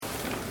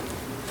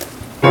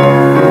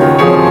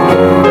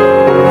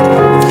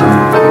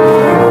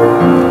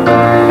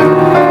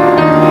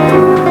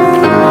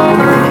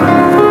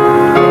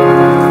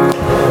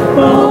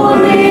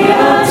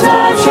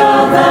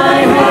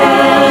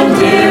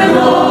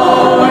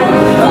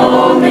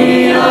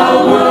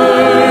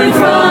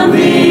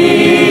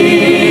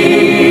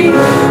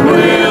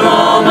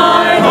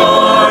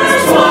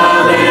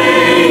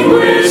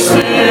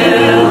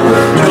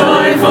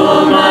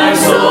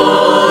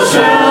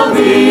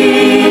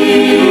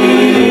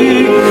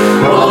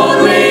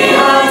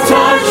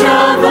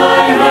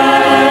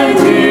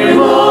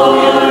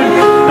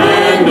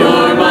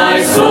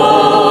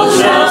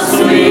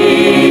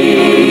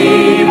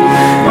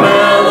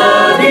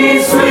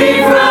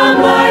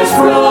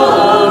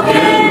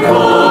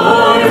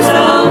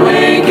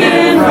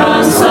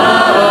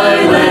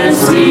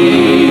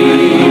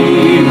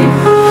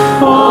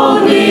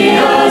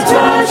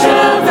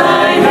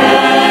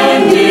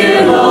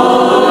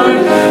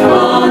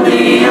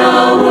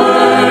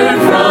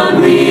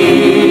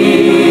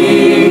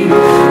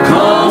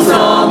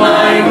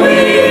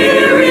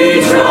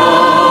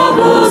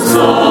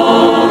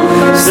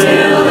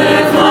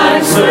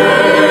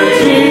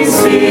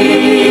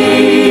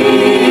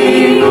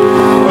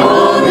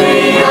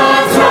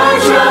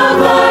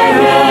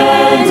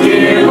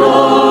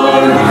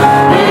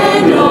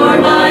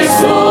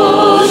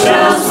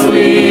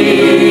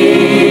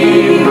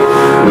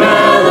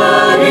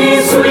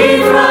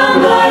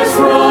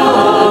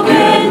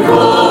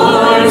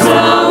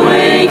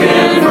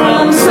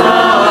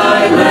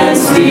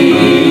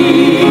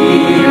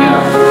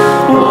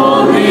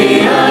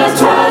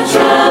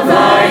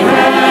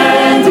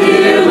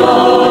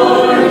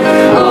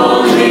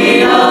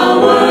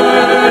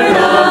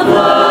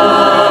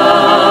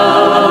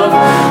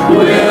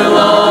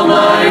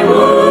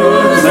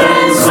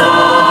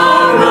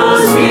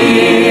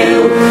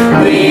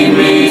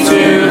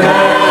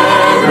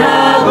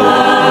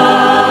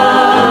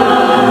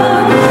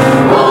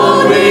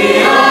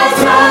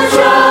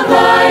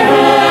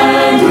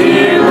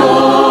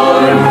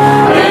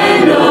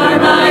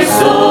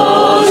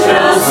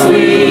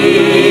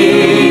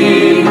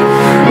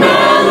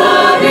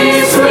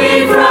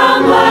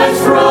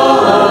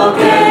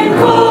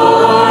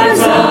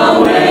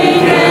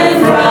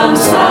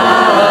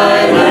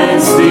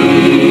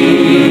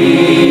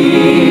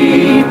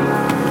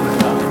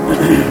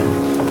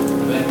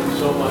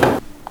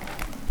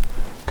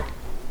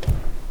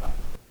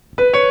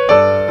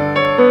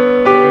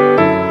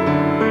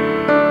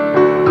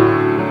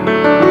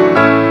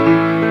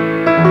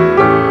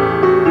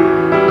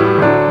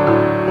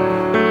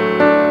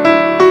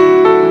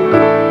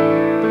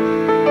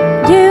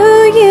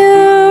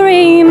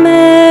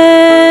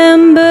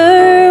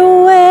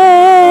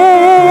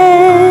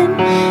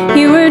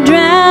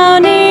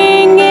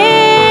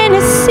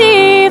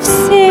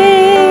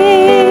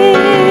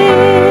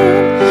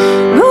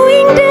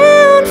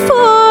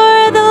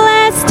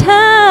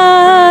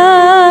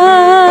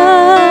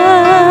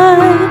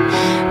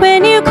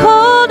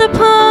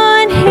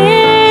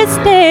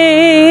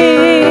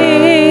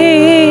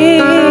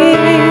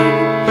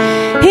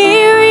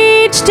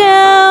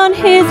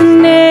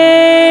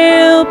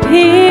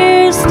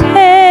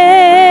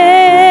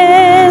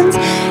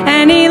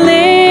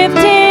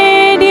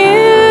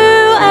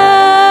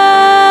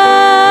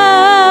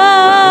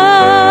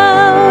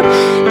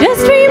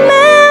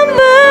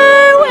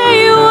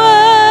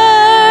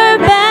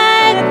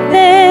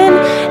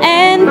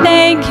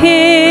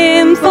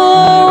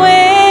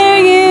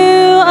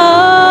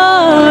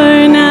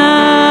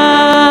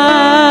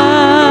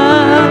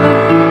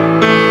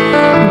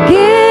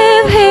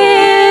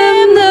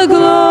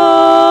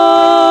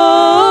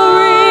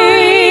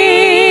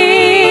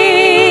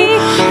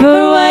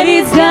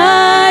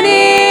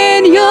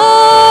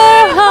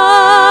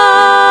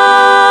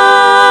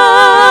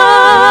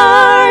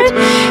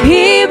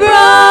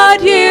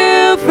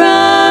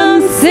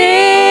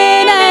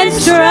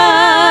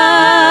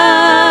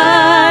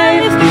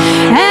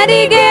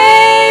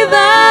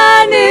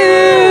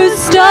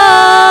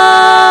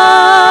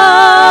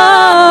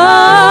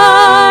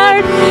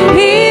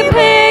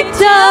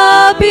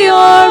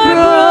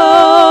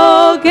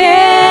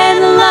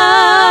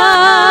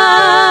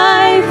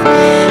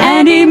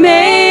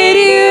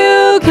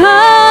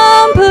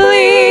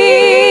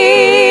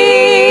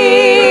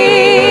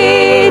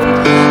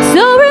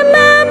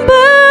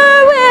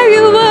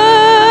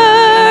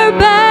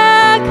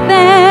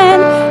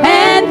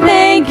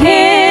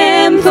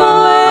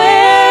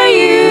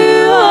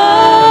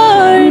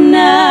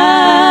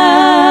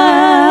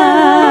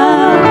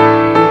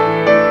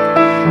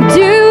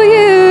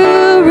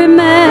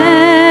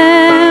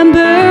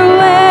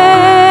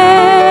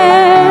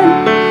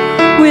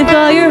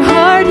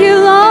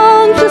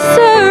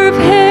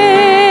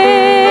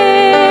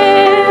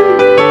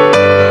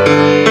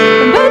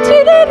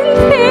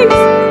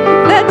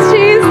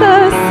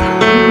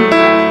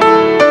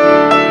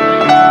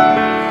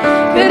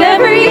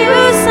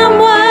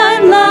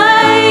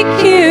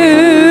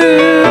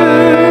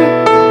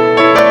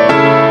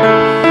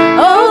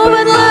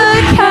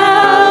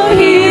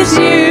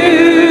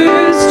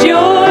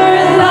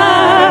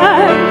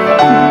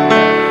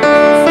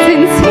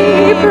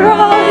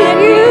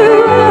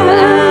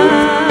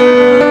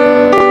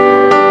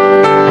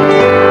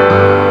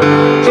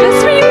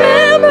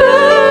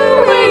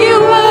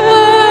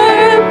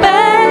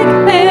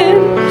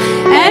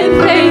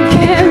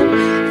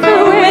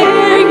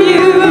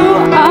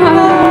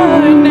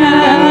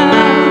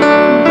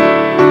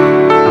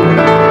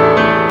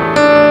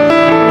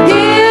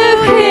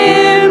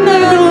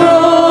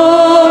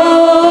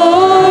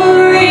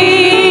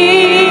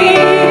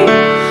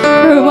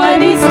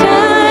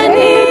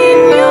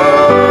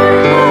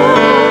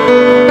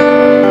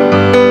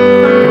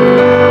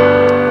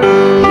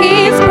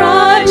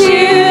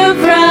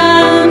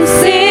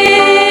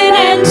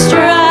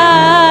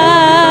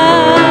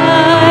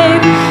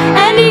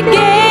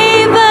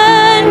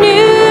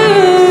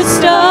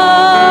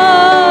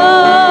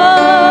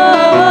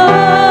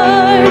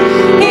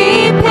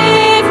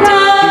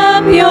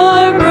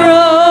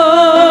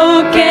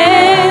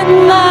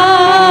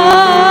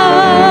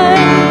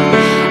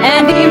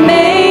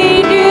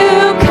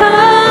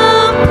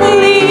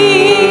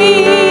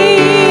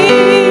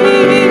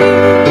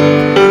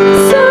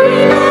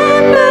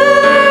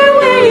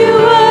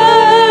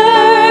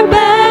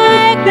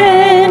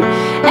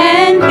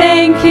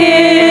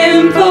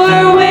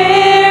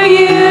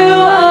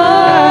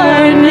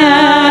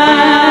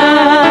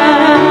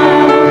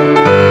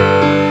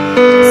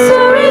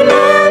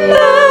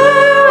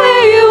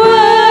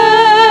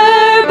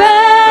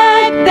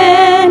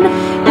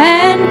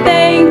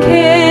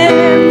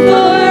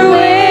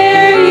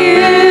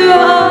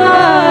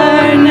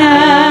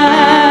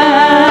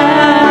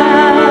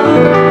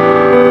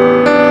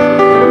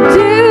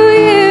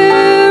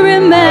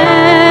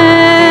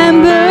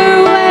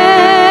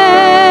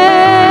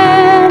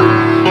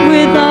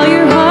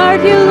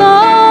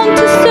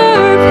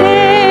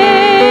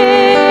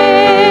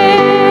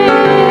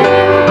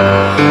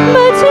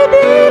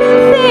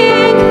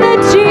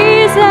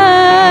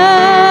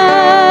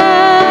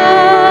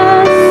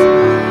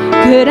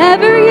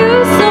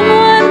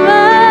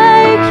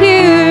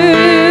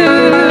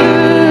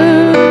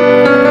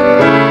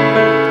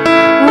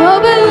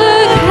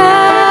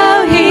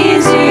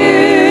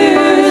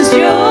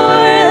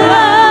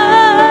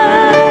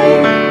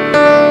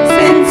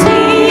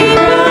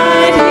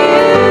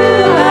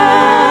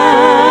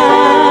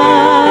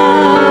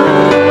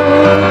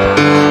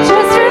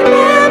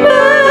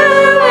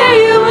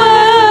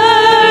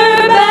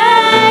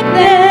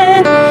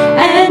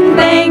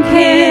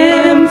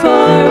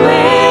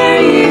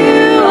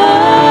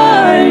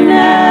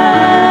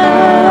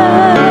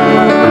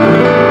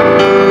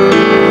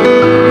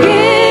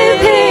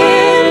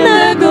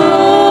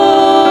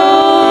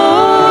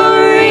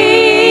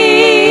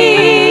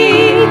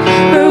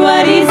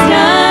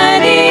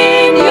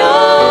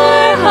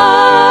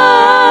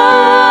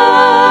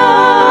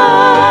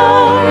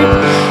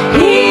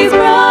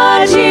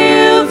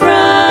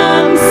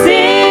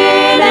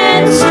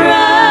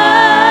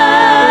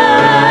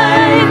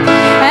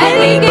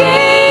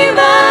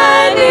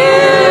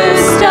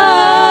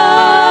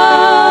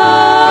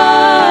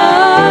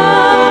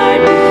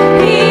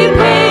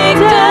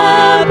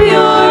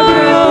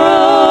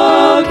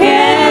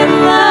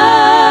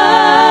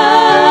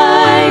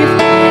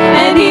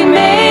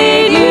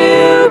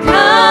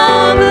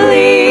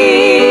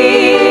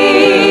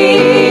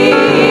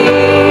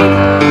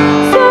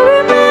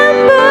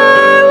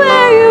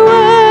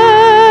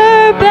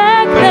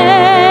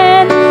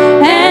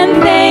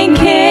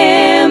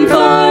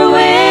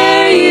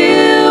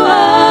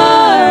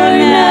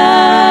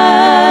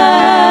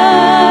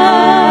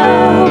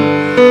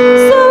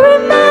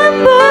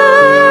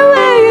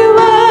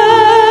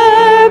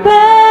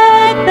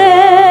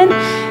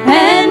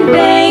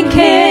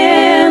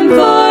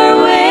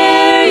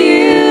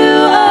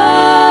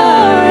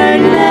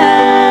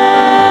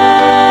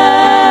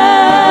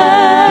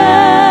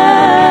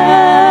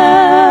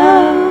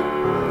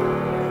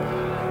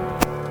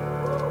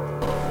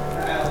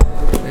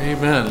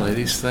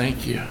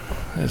you.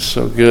 That's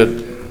so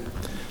good.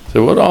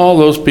 So what are all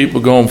those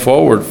people going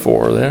forward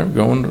for? They're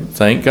going to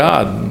thank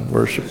God and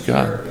worship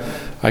God.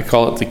 I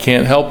call it the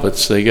can't help it.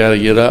 They got to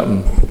get up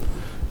and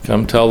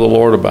come tell the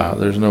Lord about it.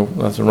 There's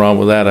nothing wrong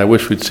with that. I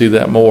wish we'd see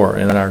that more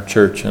in our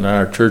church and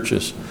our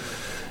churches.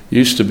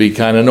 Used to be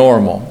kind of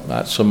normal,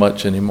 not so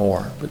much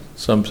anymore. But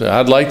some say,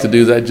 I'd like to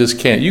do that, just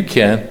can't. You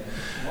can.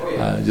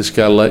 Just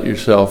got to let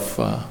yourself,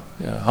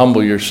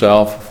 humble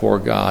yourself before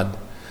God.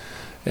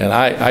 And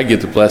I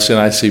get the blessing.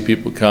 I see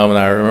people come and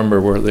I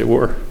remember where they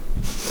were.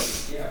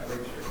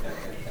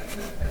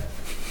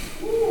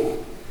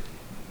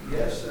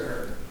 Yes,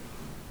 sir.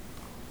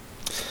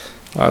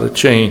 A lot of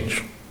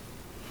change.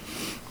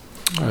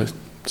 I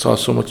saw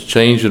so much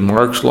change in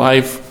Mark's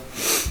life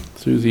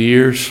through the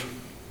years.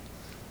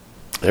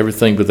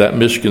 Everything but that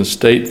Michigan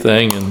State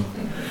thing, and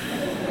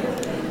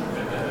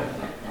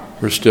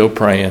we're still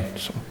praying.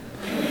 So.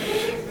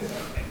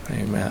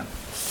 Amen.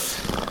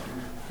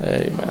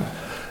 Amen.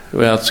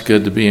 Well, it's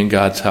good to be in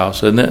God's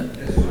house, isn't it?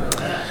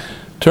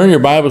 Turn your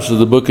Bibles to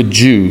the book of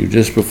Jude,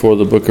 just before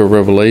the book of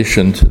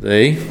Revelation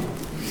today.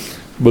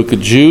 Book of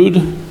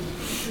Jude.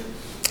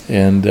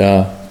 And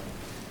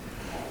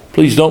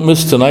please don't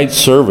miss tonight's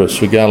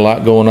service. We got a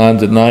lot going on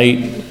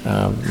tonight.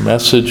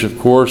 Message, of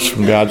course,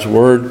 from God's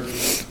Word.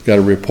 Got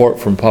a report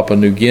from Papua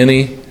New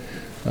Guinea.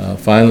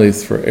 Finally,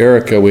 for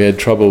Erica, we had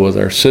trouble with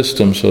our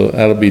system, so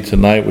that'll be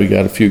tonight. We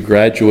got a few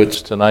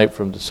graduates tonight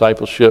from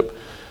discipleship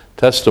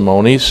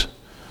testimonies.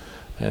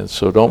 And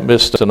so don't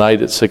miss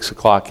tonight at 6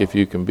 o'clock if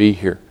you can be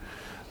here.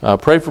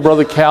 Pray for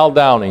Brother Cal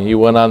Downing. He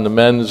went on the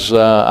men's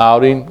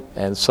outing,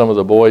 and some of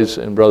the boys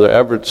in Brother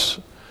Everett's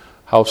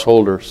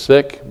household are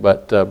sick.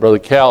 But Brother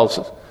Cal's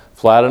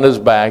flat on his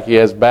back. He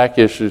has back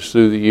issues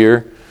through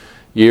the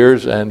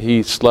years, and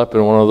he slept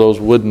in one of those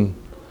wooden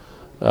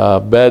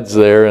beds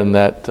there in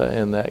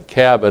that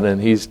cabin,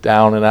 and he's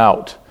down and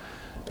out.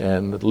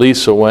 And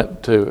Lisa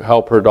went to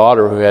help her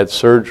daughter who had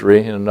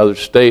surgery in another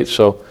state.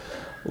 So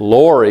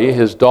Lori,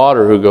 his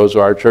daughter who goes to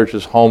our church,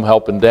 is home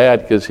helping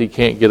Dad because he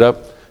can't get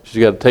up.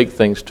 She's got to take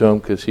things to him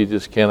because he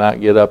just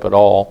cannot get up at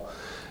all.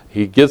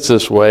 He gets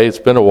this way. It's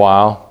been a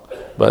while,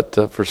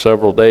 but for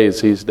several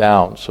days he's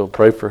down. So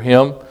pray for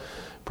him.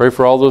 Pray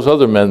for all those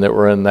other men that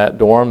were in that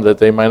dorm that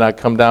they might not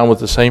come down with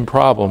the same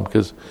problem,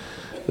 because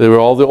they were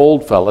all the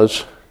old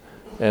fellas,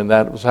 and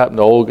that was happening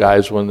to old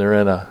guys when they're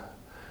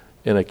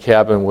in a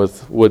cabin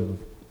with wood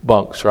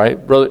bunks,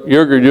 right? Brother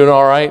Yerger, you doing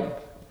all right?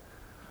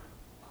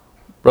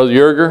 Brother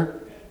Yerger,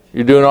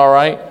 you doing all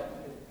right?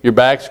 Your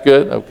back's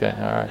good? Okay,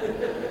 all right.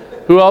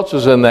 Who else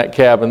was in that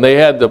cabin? They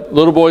had the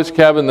little boys'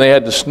 cabin, they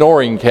had the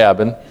snoring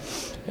cabin,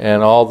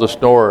 and all the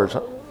snorers.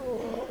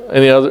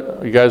 Any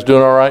other? You guys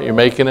doing all right? You're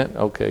making it?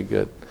 Okay,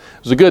 good.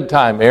 It was a good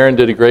time. Aaron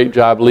did a great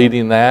job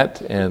leading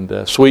that,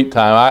 and sweet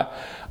time.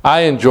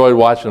 I enjoyed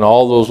watching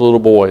all those little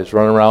boys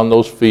run around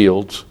those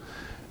fields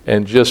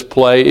and just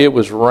play. It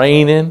was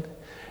raining,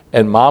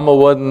 and Mama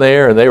wasn't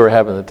there, and they were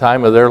having the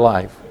time of their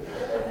life.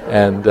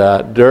 And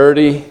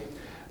dirty.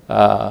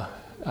 I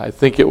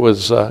think it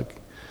was,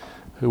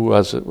 who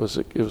was it?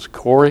 It was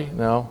Corey?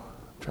 No,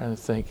 I'm trying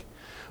to think.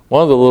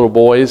 One of the little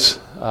boys,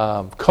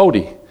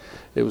 Cody.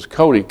 It was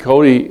Cody.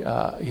 Cody,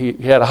 he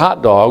had a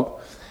hot dog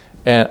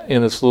and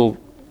in this little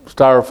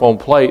styrofoam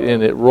plate,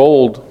 and it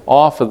rolled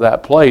off of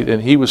that plate,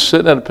 and he was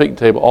sitting at a picnic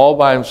table all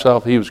by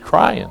himself. He was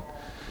crying.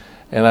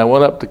 And I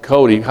went up to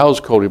Cody. How's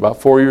Cody?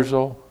 About 4 years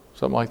old?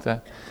 Something like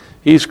that.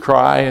 He's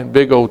crying,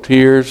 big old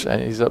tears,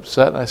 and he's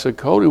upset. And I said,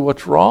 Cody,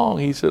 what's wrong?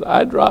 He said,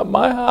 I dropped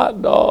my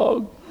hot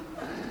dog.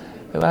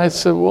 And I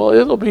said, well,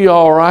 it'll be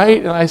all right.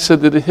 And I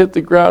said, did it hit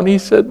the ground? He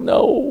said,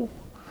 no.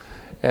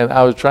 And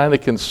I was trying to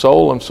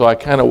console him, so I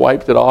kind of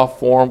wiped it off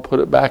for him, put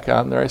it back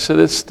on there. I said,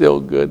 it's still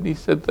good. And he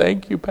said,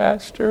 thank you,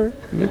 Pastor.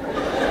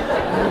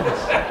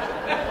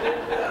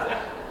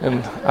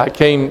 And I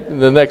came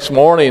the next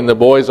morning, the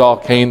boys all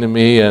came to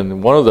me,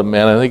 and one of the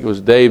men, I think it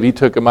was Dave, he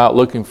took him out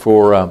looking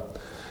for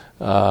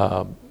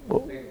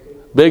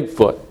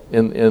Bigfoot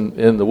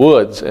in the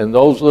woods. And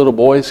those little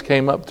boys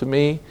came up to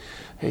me.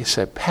 They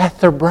said,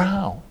 Pastor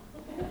Brown,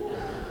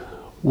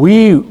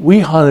 we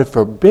hunted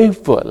for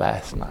Bigfoot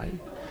last night.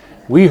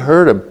 We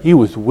heard him. He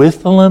was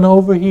whistling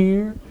over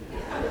here.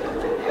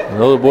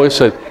 Another boy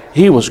said,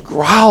 he was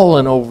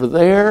growling over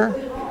there.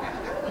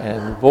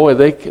 And boy,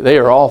 they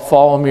are all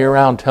following me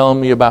around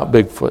telling me about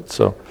Bigfoot.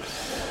 So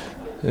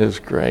it was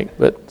great.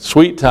 But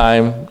sweet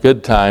time,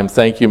 good time.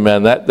 Thank you,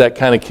 men. That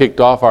kind of kicked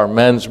off our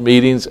men's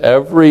meetings.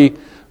 Every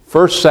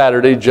first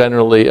Saturday,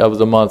 generally, of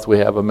the month, we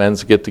have a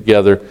men's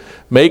get-together.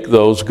 Make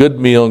those. Good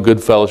meal and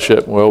good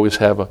fellowship. We always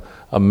have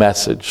a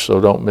message, so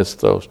don't miss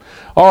those.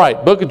 All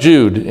right, book of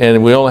Jude.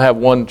 And we only have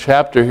one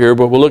chapter here,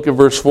 but we'll look at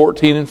verse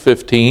 14 and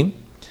 15.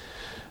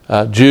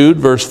 Jude,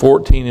 verse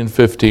 14 and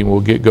 15.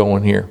 We'll get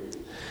going here.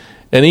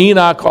 And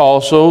Enoch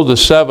also, the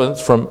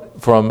seventh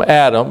from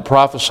Adam,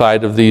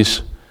 prophesied of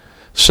these,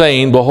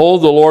 saying,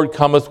 behold, the Lord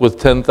cometh with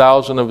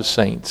 10,000 of his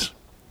saints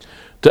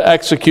to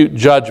execute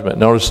judgment.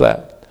 Notice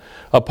that.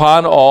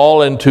 Upon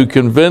all, and to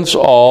convince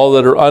all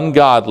that are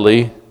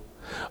ungodly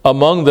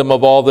among them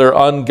of all their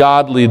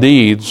ungodly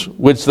deeds,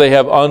 which they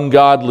have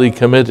ungodly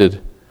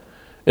committed,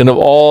 and of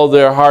all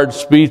their hard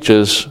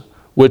speeches,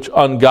 which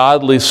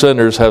ungodly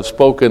sinners have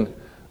spoken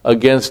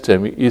against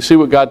him. You see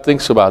what God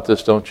thinks about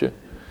this, don't you?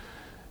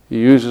 He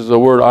uses the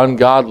word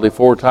ungodly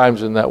 4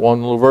 times in that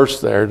one little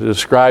verse there to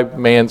describe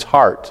man's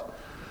heart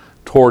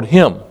toward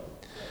him.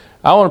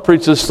 I want to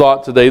preach this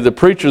thought today. The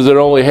preacher that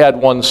only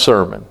had one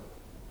sermon.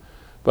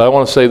 But I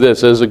want to say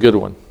this is a good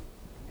one.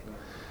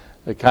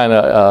 The kind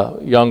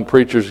of young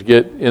preachers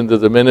get into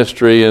the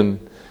ministry and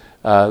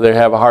they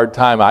have a hard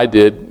time. I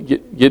did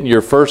getting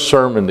your first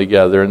sermon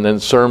together and then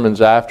sermons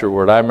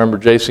afterward. I remember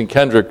Jason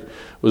Kendrick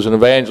was an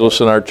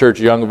evangelist in our church,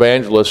 a young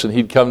evangelist, and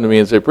he'd come to me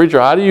and say, "Preacher,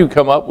 how do you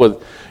come up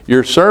with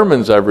your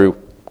sermons every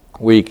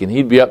week?" And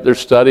he'd be up there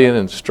studying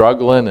and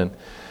struggling,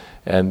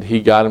 and he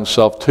got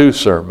himself 2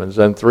 sermons,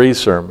 then 3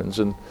 sermons,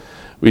 and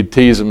we'd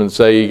tease him and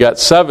say, "You got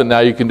 7 now,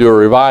 you can do a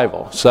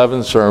revival,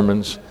 7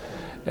 sermons,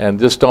 and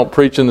just don't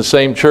preach in the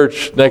same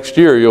church next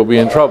year, you'll be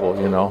in trouble,"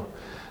 you know,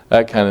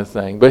 that kind of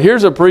thing. But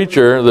here's a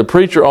preacher, the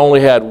preacher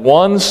only had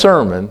 1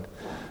 sermon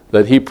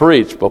that he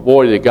preached, but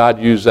boy, did God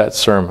use that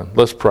sermon.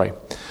 Let's pray.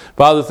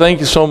 Father, thank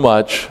you so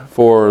much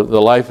for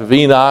the life of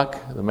Enoch,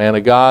 the man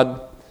of God.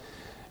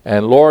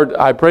 And Lord,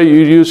 I pray you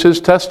use his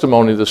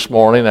testimony this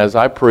morning as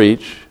I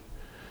preach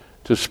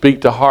to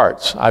speak to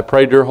hearts. I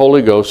pray, dear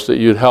Holy Ghost, that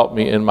you'd help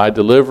me in my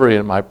delivery,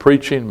 in my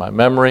preaching, my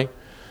memory.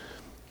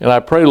 And I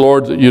pray,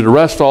 Lord, that you'd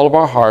arrest all of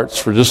our hearts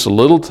for just a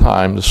little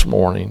time this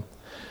morning.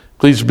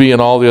 Please be in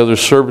all the other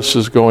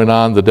services going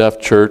on, the deaf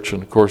church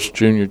and, of course,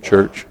 junior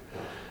church,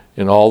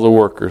 and all the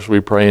workers. We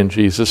pray in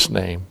Jesus'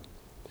 name.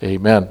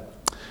 Amen.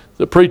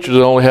 The preacher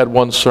that only had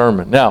 1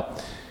 sermon. Now,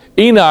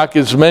 Enoch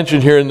is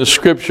mentioned here in the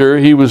scripture.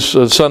 He was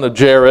the son of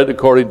Jared,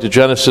 according to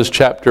Genesis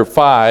chapter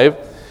 5.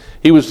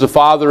 He was the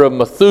father of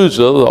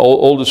Methuselah, the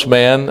oldest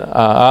man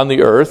on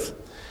the earth.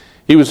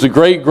 He was the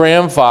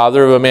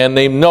great-grandfather of a man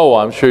named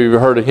Noah. I'm sure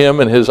you've heard of him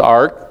and his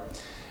ark.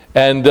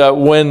 And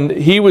when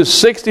he was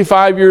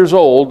 65 years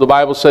old, the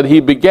Bible said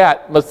he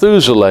begat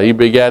Methuselah. He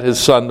begat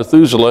his son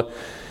Methuselah.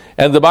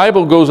 And the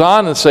Bible goes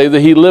on and say that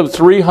he lived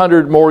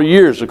 300 more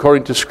years,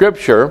 according to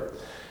Scripture.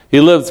 He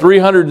lived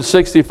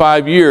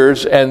 365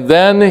 years, and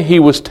then he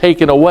was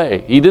taken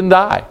away. He didn't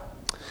die.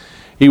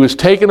 He was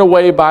taken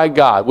away by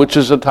God, which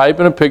is a type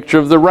and a picture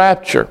of the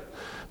rapture,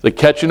 the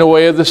catching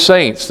away of the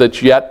saints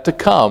that's yet to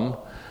come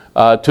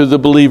to the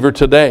believer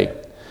today.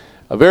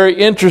 A very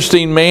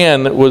interesting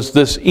man was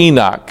this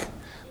Enoch.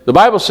 The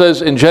Bible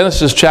says in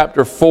Genesis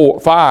chapter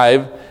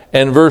 5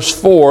 and verse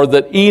 4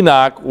 that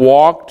Enoch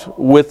walked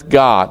with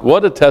God.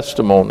 What a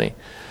testimony.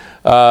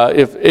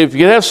 If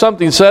you have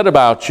something said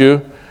about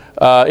you,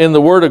 in the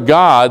Word of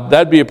God,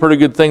 that'd be a pretty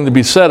good thing to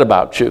be said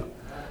about you,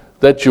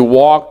 that you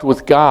walked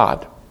with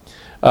God.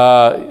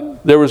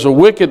 There was a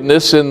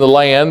wickedness in the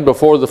land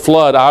before the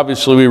flood.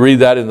 Obviously, we read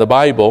that in the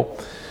Bible.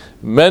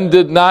 Men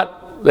did not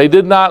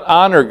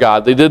honor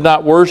God. They did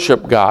not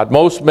worship God.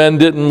 Most men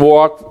didn't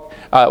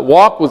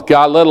walk with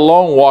God, let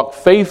alone walk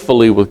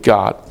faithfully with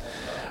God.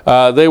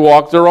 They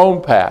walked their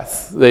own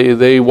path.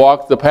 They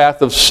walked the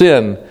path of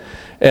sin.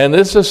 And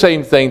it's the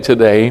same thing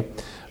today.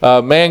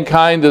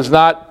 Mankind does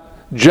not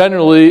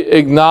generally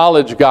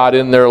acknowledge God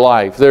in their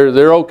life.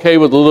 They're okay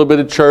with a little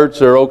bit of church,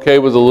 they're okay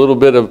with a little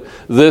bit of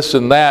this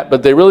and that,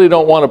 but they really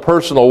don't want a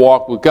personal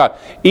walk with God.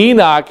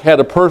 Enoch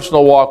had a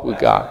personal walk with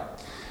God.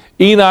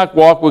 Enoch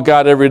walked with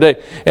God every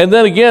day. And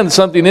then again,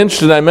 something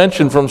interesting I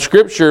mentioned from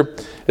Scripture,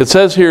 it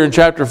says here in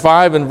chapter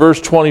 5 and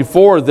verse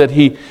 24 that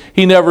he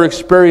never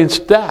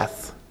experienced death.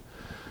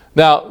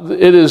 Now,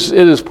 it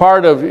is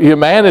part of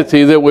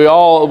humanity that we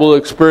all will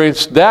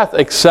experience death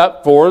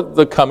except for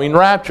the coming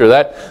rapture.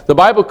 That the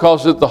Bible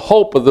calls it the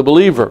hope of the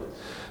believer,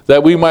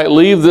 that we might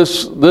leave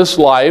this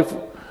life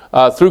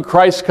through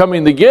Christ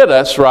coming to get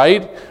us,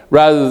 right,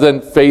 rather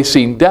than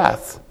facing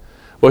death.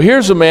 Well,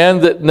 here's a man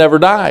that never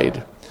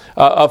died,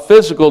 a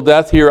physical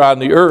death here on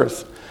the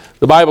earth.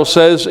 The Bible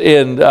says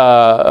in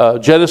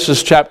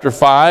Genesis chapter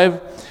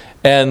 5,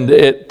 and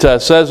it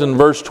says in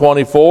verse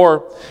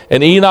 24,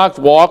 "And Enoch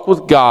walked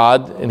with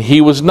God, and he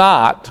was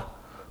not,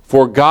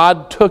 for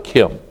God took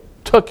him."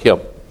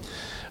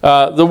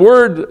 The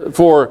word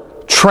for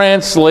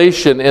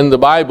translation in the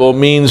Bible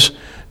means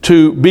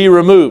to be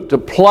removed, to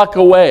pluck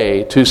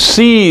away, to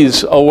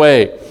seize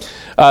away,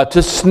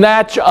 to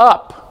snatch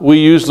up. We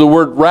use the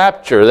word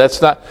rapture.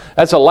 That's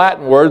a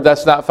Latin word.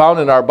 That's not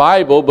found in our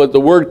Bible, but the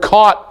word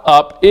caught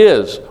up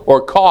is, or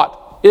caught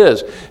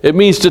is. It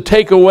means to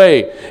take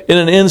away in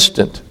an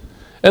instant.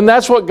 And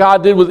that's what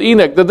God did with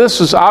Enoch. That this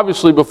is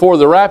obviously before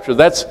the rapture.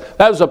 That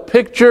was a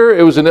picture,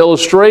 it was an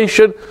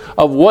illustration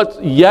of what's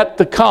yet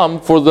to come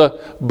for the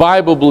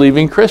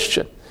Bible-believing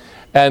Christian.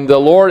 And the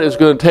Lord is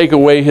going to take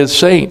away his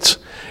saints.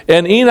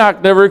 And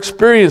Enoch never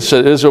experienced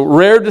it. It is a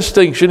rare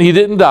distinction. He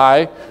didn't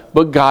die,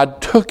 but God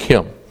took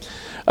him.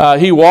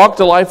 He walked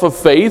a life of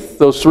faith,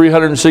 those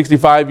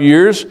 365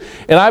 years,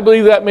 and I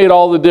believe that made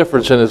all the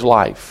difference in his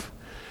life.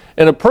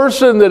 And a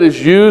person that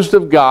is used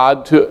of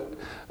God to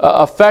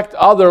affect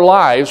other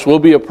lives will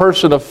be a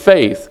person of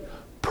faith,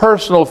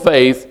 personal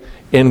faith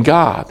in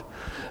God.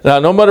 Now,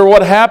 no matter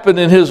what happened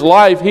in his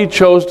life, he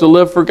chose to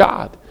live for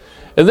God.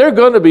 And there are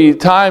going to be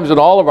times in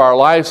all of our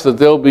lives that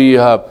there'll be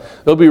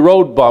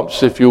road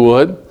bumps, if you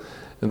would.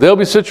 And there'll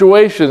be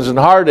situations and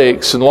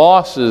heartaches and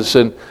losses,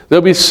 and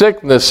there'll be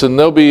sickness, and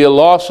there'll be a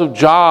loss of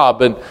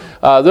job, and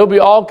there'll be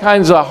all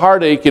kinds of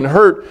heartache and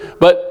hurt.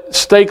 But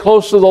stay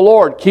close to the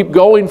Lord. Keep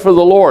going for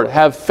the Lord.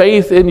 Have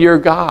faith in your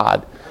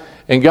God,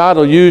 and God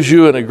will use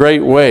you in a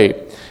great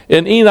way.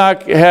 And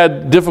Enoch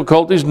had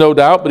difficulties, no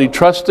doubt, but he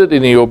trusted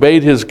and he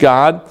obeyed his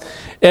God.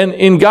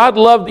 And God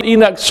loved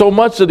Enoch so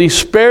much that he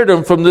spared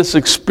him from this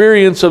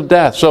experience of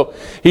death. So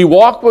he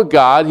walked with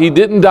God. He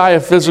didn't die a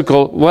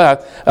physical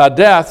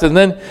death. And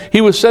then he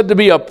was said to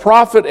be a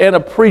prophet and a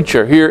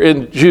preacher here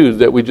in Jude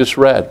that we just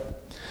read.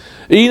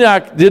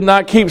 Enoch did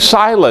not keep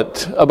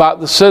silent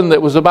about the sin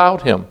that was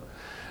about him.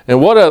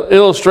 And what an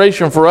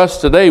illustration for us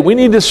today. We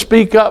need to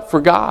speak up for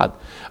God.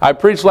 I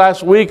preached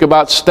last week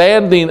about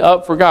standing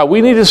up for God.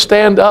 We need to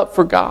stand up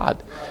for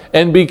God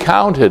and be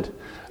counted.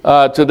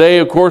 Today,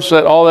 of course,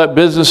 all that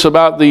business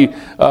about the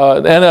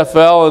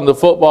NFL and the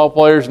football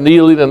players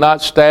kneeling and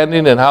not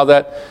standing, and how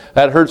that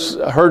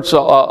hurts a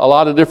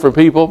lot of different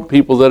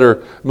people that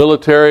are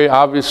military,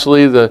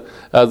 obviously,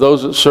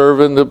 those that serve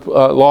in the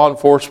law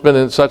enforcement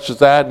and such as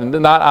that, and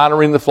not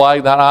honoring the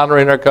flag, not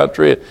honoring our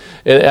country.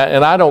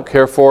 And I don't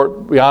care for it, to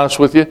be honest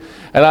with you.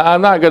 And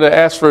I'm not going to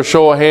ask for a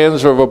show of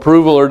hands of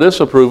approval or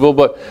disapproval,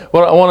 but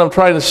what I'm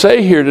trying to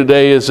say here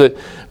today is that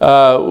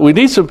we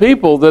need some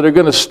people that are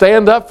going to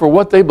stand up for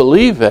what they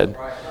believe in.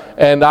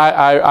 And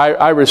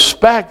I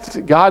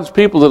respect God's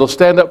people that will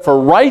stand up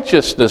for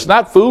righteousness,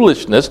 not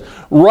foolishness,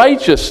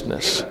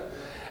 righteousness.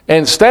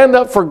 And stand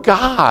up for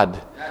God.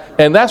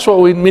 And that's what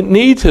we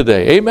need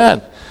today.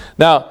 Amen.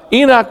 Now,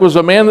 Enoch was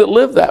a man that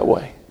lived that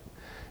way.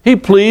 He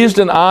pleased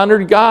and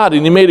honored God,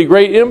 and he made a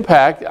great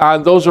impact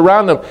on those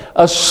around him,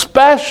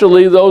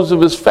 especially those of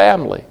his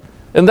family.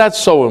 And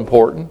that's so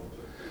important.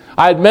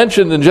 I had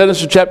mentioned in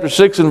Genesis chapter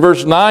 6 and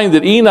verse 9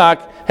 that Enoch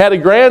had a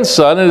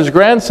grandson, and his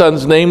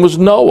grandson's name was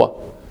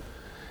Noah.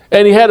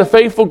 And he had a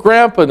faithful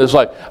grandpa in his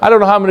life. I don't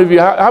know how many of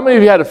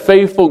you had a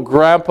faithful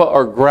grandpa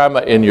or grandma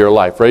in your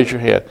life? Raise your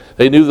hand.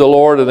 They knew the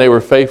Lord and they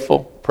were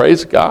faithful.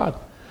 Praise God.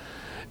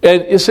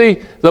 And you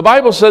see, the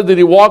Bible said that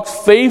he walked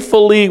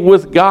faithfully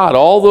with God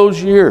all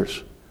those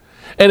years.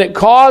 And it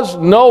caused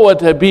Noah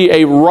to be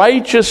a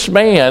righteous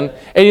man.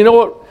 And you know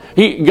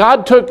what?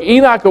 God took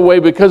Enoch away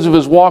because of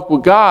his walk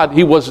with God.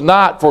 He was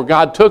not, for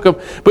God took him.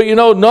 But you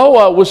know,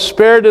 Noah was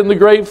spared in the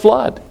great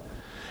flood.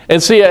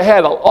 And see, it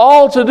had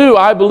all to do,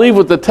 I believe,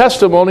 with the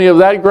testimony of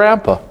that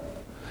grandpa.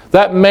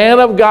 That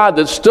man of God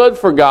that stood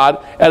for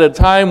God at a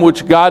time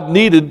which God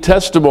needed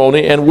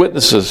testimony and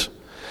witnesses.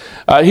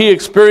 He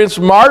experienced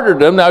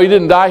martyrdom. Now, he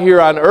didn't die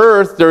here on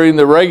earth during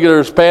the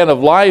regular span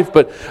of life,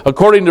 but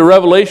according to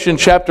Revelation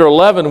chapter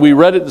 11, we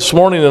read it this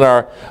morning in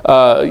our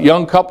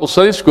young couple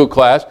Sunday school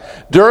class,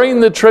 during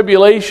the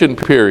tribulation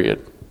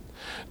period.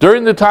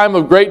 During the time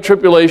of great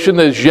tribulation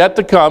that is yet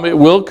to come, it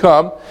will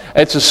come.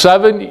 It's a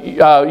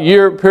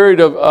 7-year period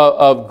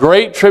of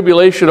great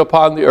tribulation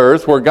upon the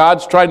earth where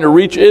God's trying to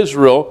reach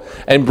Israel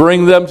and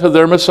bring them to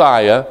their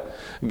Messiah.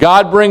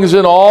 God brings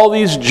in all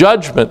these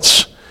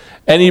judgments.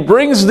 And he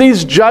brings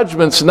these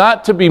judgments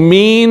not to be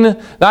mean,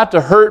 not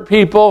to hurt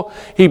people.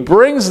 He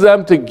brings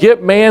them to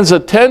get man's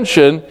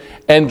attention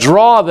and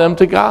draw them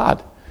to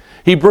God.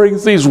 He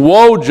brings these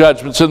woe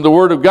judgments in the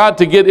Word of God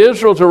to get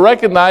Israel to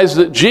recognize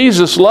that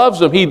Jesus loves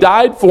them. He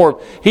died for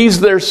them. He's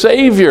their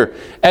Savior.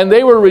 And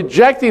they were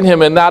rejecting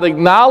Him and not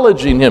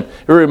acknowledging Him.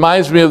 It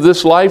reminds me of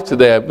this life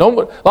today. A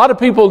lot of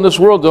people in this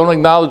world don't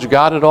acknowledge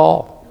God at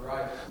all.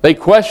 They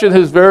question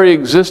His very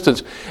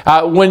existence.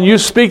 When you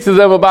speak to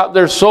them about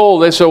their soul,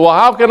 they say, well,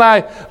 how can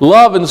I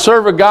love and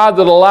serve a God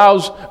that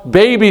allows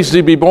babies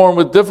to be born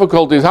with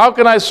difficulties? How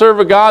can I serve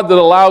a God that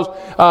allows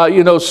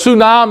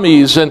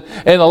tsunamis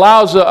and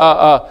allows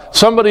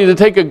somebody to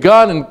take a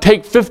gun and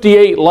take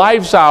 58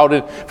 lives out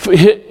and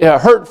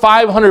hurt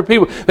 500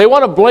 people? They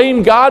want to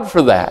blame God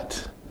for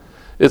that.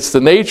 It's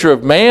the nature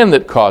of man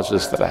that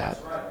causes that.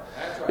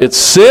 It's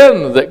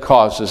sin that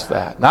causes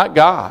that, not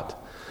God.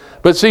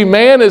 But see,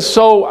 man is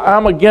so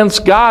I'm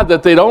against God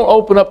that they don't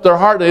open up their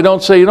heart. They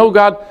don't say, you know,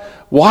 God,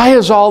 why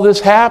is all this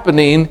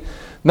happening?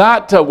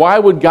 Not why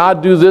would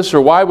God do this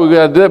or why would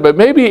God do that, but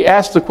maybe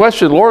ask the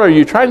question, Lord, are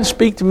you trying to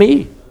speak to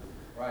me?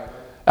 Right.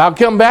 I'll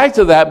come back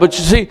to that. But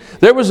you see,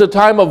 there was a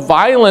time of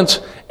violence,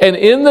 and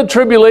in the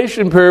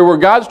tribulation period where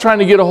God's trying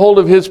to get a hold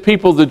of His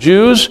people, the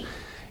Jews,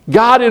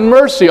 God in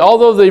mercy,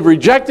 although they've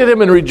rejected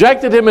Him and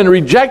rejected Him and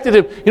rejected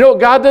Him, you know what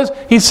God does?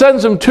 He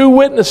sends them 2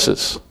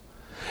 witnesses.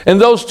 And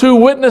those 2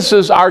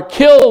 witnesses are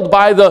killed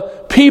by the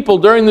people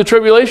during the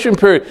tribulation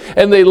period.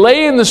 And they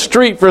lay in the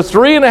street for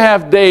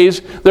 3.5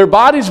 days. Their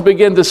bodies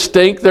begin to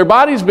stink. Their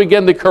bodies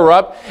begin to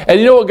corrupt.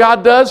 And you know what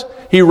God does?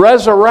 He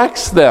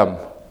resurrects them.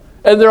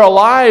 And they're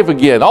alive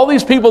again. All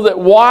these people that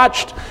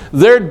watched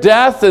their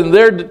death and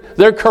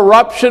their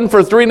corruption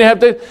for 3.5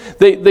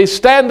 days, they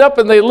stand up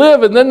and they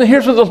live. And then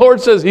here's what the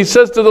Lord says. He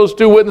says to those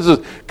 2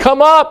 witnesses,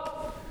 come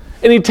up.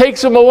 And He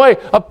takes them away.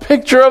 A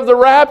picture of the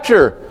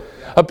rapture.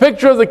 a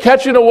picture of the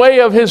catching away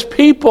of his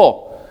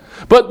people.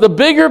 But the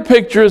bigger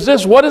picture is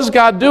this: what is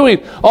God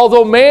doing?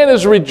 Although man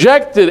is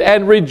rejected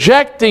and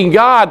rejecting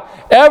God,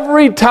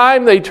 every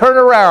time they turn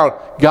around,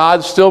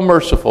 God's still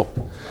merciful.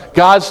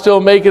 God's still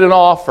making an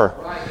offer.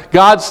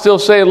 God's still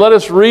saying, let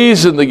us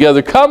reason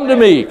together. Come to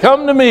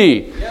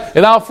me,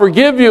 and I'll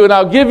forgive you, and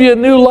I'll give you a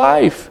new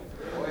life.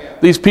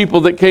 These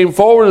people that came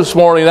forward this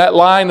morning, that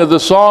line of the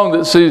song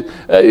that says,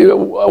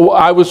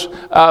 I was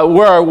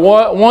where I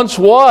once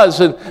was,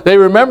 and they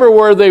remember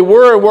where they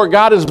were and where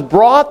God has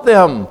brought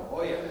them.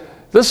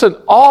 Listen,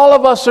 all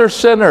of us are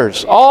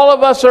sinners. All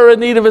of us are in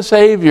need of a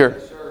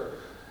Savior.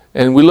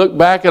 And we look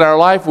back at our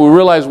life, we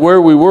realize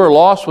where we were,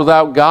 lost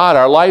without God.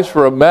 Our lives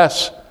were a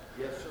mess.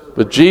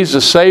 But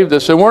Jesus saved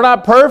us. And we're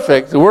not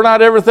perfect. We're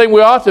not everything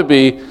we ought to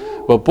be.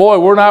 But boy,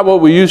 we're not what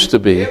we used to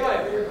be,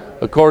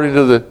 according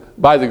to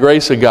by the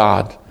grace of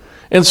God.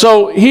 And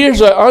so here's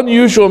an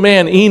unusual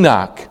man,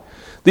 Enoch.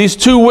 These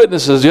two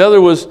witnesses. The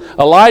other was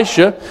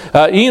Elisha.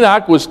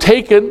 Enoch was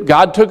taken.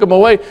 God took him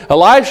away.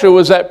 Elisha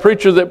was that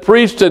preacher that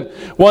preached, and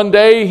one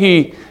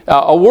day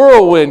a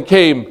whirlwind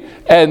came,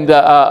 and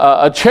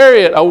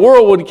a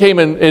whirlwind came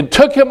and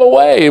took him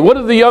away. And what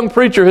did the young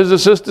preacher, his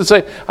assistant,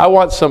 say? I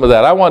want some of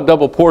that. I want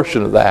double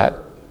portion of that.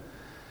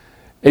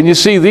 And you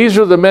see, these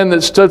are the men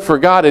that stood for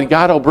God, and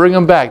God will bring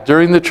them back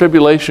during the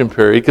tribulation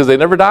period, because they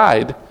never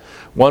died.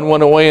 One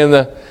went away in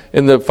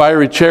the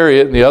fiery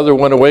chariot, and the other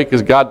went away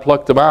because God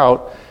plucked them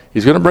out.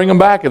 He's going to bring them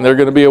back, and they're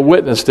going to be a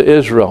witness to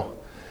Israel.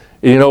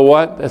 And you know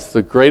what? That's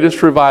the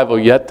greatest revival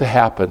yet to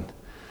happen,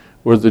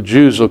 where the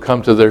Jews will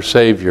come to their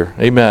Savior.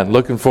 Amen.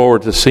 Looking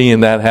forward to seeing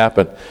that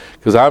happen,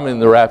 because I'm in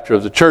the rapture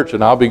of the church,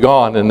 and I'll be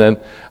gone, and then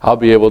I'll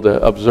be able to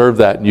observe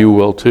that, and you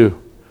will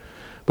too.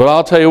 But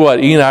I'll tell you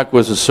what, Enoch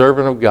was a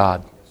servant of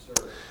God.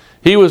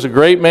 He was a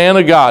great man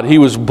of God. He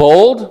was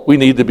bold. We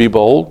need to be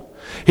bold.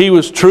 He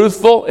was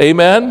truthful.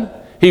 Amen.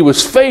 He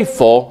was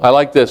faithful. I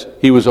like this.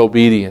 He was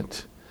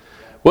obedient.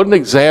 What an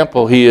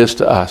example he is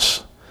to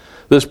us.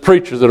 This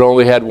preacher that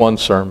only had one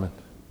sermon.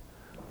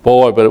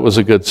 Boy, but it was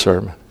a good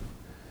sermon.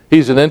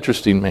 He's an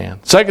interesting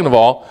man. Second of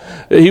all,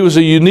 he was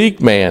a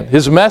unique man.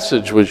 His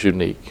message was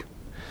unique.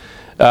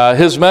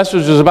 His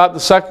message was about the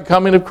second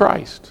coming of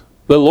Christ.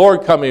 The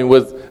Lord coming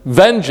with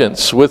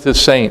vengeance with his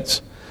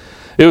saints.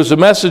 It was a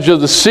message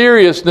of the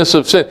seriousness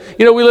of sin.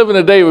 You know, we live in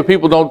a day where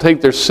people don't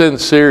take their sin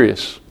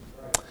serious.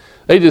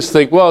 They just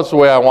think, well, it's the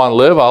way I want to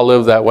live. I'll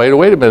live that way.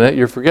 Wait a minute,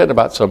 you're forgetting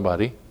about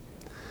somebody.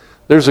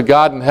 There's a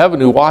God in heaven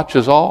who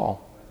watches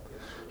all.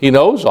 He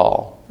knows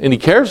all, and he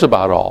cares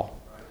about all.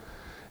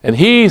 And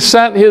he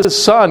sent his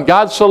Son.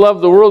 God so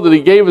loved the world that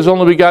he gave his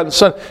only begotten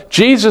Son.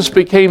 Jesus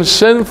became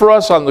sin for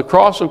us on the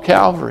cross of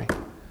Calvary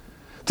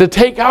to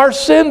take our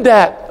sin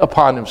debt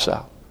upon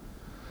himself.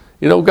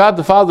 You know, God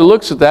the Father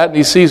looks at that and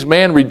he sees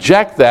man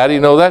reject that. You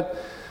know, that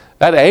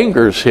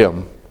angers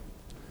him.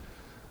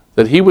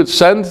 That he would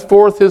send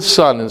forth his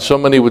Son and so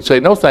many would say,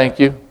 no thank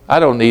you, I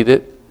don't need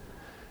it.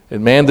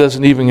 And man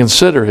doesn't even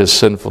consider his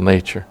sinful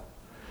nature.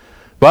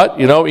 But,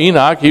 you know,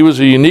 Enoch, he was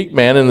a unique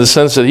man in the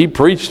sense that he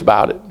preached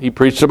about it. He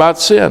preached about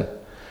sin.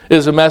 It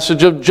is a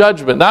message of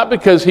judgment. Not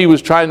because he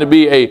was trying to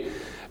be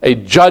a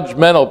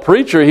judgmental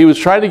preacher. He was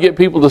trying to get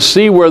people to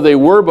see where they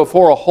were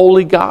before a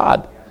holy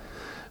God.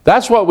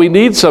 That's what we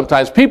need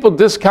sometimes. People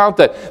discount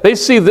that. They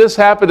see this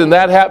happen and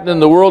that happen in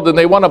the world and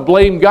they want to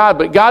blame God.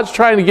 But God's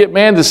trying to get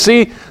man to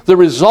see the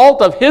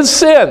result of his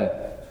sin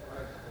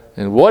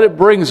and what it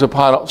brings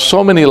upon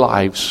so many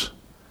lives,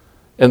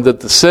 and that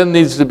the sin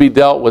needs to be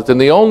dealt with.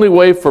 And the only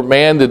way for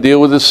man to deal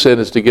with his sin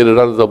is to get it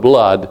under the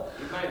blood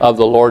of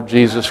the Lord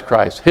Jesus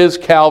Christ. His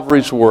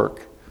Calvary's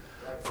work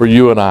for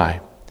you and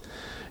I.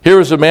 Here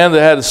was a man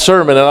that had a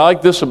sermon, and I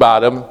like this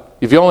about him.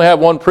 If you only have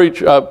one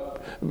preacher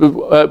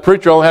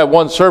only have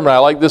one sermon, I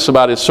like this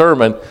about his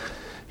sermon.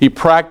 He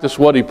practiced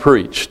what he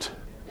preached.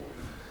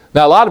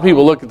 Now, a lot of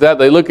people look at that.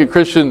 They look at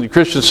Christian. The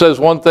Christian says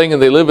one thing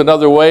and they live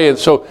another way. And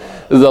so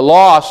the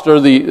lost or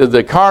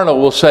the carnal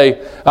will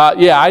say,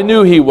 yeah, I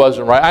knew he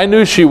wasn't right. I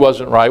knew she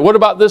wasn't right. What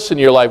about this in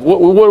your life?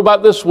 What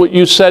about this, what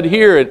you said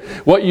here and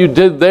what you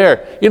did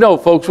there? You know,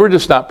 folks, we're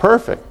just not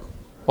perfect.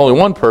 Only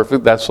one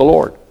perfect, that's the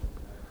Lord.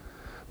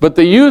 But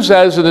they use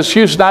that as an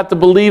excuse not to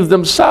believe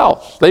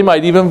themselves. They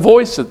might even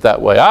voice it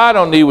that way. I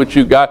don't need what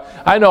you got.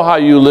 I know how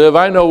you live.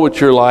 I know what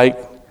you're like.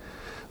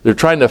 They're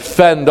trying to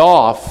fend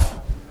off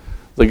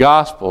the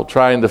gospel,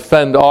 trying to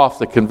fend off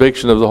the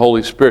conviction of the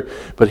Holy Spirit.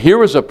 But here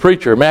was a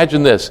preacher.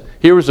 Imagine this.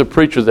 Here was a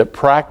preacher that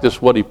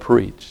practiced what he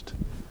preached.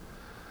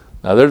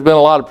 Now, there's been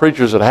a lot of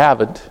preachers that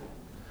haven't,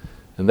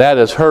 and that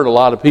has hurt a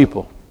lot of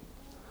people.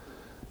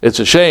 It's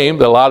a shame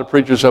that a lot of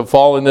preachers have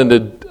fallen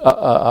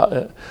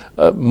into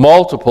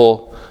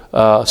multiple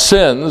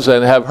sins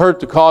and have hurt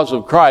the cause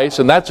of Christ,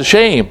 and that's a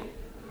shame.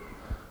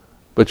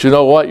 But you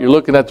know what? You're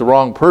looking at the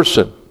wrong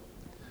person.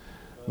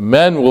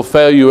 Men will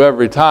fail you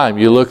every time.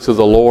 You look to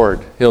the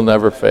Lord. He'll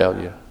never fail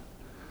you.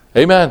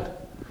 Amen.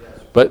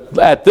 But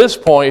at this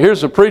point,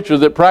 here's a preacher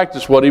that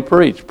practiced what he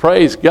preached.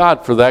 Praise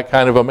God for that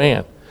kind of a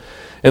man.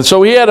 And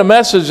so he had a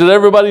message that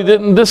everybody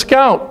didn't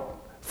discount.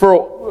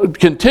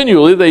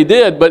 Continually they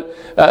did, but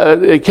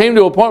it came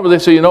to a point where they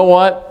said, you know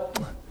what?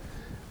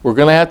 We're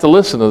going to have to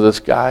listen to this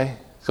guy.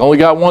 He's only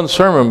got one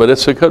sermon, but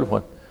it's a good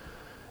one.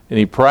 And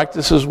he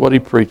practices what he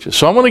preaches.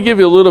 So I'm going to give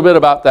you a little bit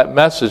about that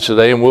message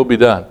today, and we'll be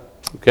done.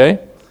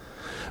 Okay?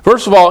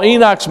 First of all,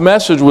 Enoch's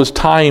message was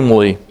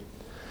timely.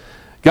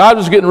 God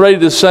was getting ready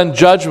to send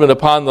judgment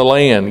upon the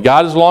land.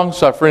 God is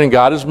long-suffering and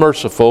God is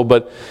merciful,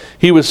 but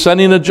he was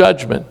sending a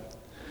judgment.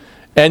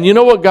 And you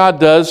know what God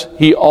does?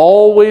 He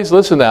always,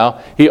 listen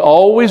now, he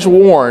always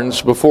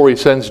warns before he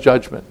sends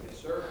judgment.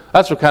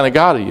 That's what kind of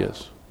God he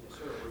is.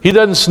 He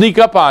doesn't sneak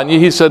up on you.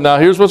 He said, now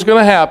here's what's going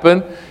to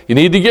happen. You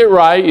need to get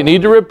right. You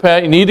need to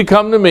repent. You need to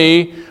come to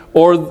me,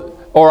 or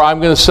I'm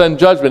going to send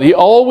judgment. He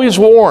always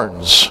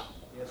warns.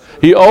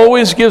 He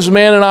always gives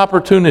man an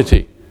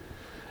opportunity.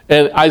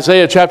 And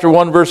Isaiah chapter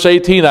 1, verse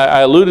 18, I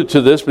alluded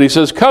to this, but he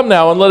says, come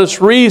now and let us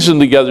reason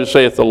together,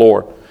 saith the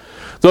Lord.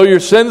 Though your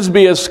sins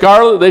be as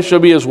scarlet, they shall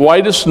be as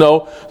white as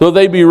snow. Though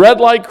they be red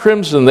like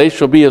crimson, they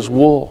shall be as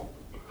wool.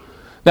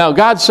 Now,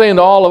 God's saying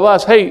to all of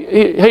us,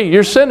 hey,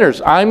 you're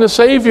sinners. I'm the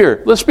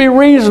Savior. Let's be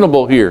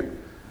reasonable here.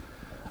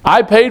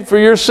 I paid for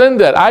your sin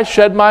debt. I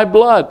shed my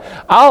blood.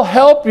 I'll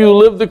help you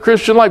live the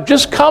Christian life.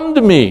 Just come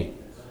to me.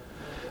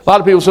 A lot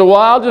of people say, well,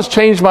 I'll just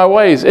change my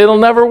ways. It'll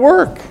never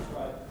work.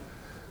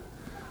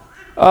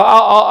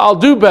 I'll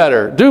do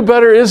better. Do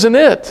better isn't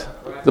it.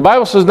 The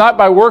Bible says, not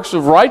by works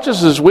of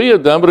righteousness we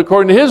have done, but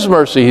according to his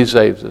mercy he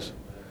saves us.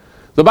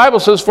 The Bible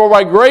says, for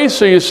by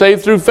grace are you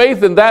saved through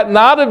faith, and that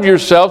not of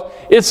yourself.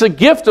 It's a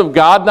gift of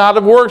God, not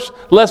of works,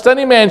 lest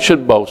any man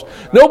should boast.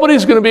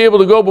 Nobody's going to be able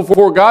to go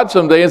before God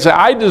someday and say,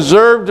 I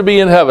deserve to be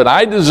in heaven.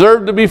 I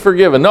deserve to be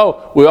forgiven.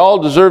 No, we all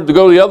deserve to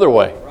go the other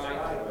way.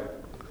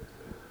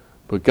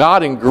 But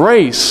God in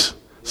grace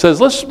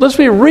says, let's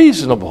be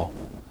reasonable.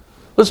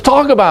 Let's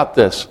talk about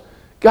this.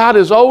 God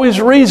is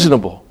always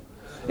reasonable,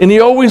 and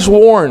he always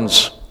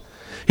warns.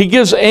 He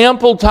gives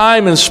ample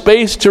time and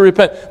space to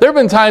repent. There have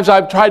been times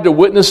I've tried to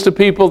witness to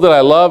people that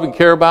I love and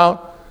care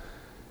about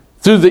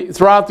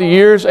throughout the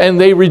years, and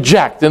they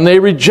reject, and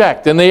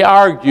they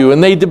argue,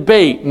 and they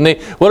debate, and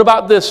what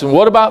about this, and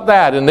what about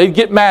that, and they'd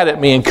get mad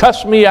at me and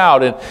cuss me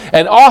out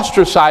and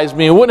ostracize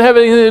me and wouldn't have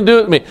anything to do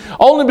with me,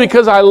 only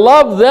because I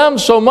loved them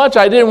so much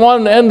I didn't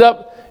want them to end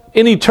up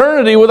in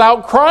eternity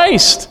without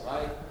Christ.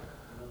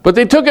 But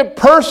they took it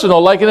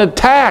personal, like an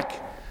attack.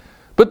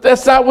 But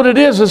that's not what it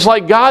is. It's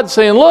like God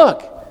saying,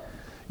 look,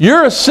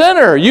 you're a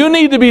sinner. You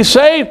need to be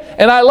saved.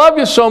 And I love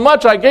you so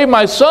much, I gave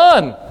my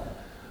son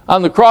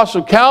on the cross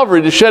of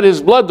Calvary to shed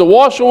his blood to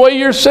wash away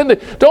your sin.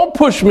 Don't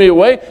push me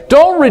away.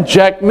 Don't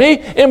reject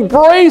me.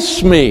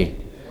 Embrace me.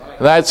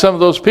 And I had some of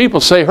those people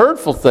say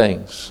hurtful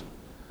things.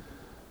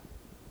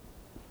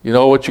 You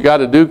know what you got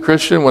to do,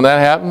 Christian, when that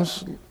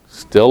happens?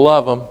 Still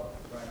love them.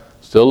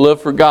 Still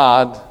live for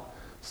God.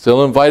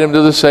 Still invite him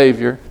to the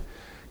Savior.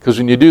 Because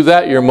when you do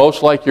that, you're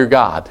most like your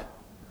God.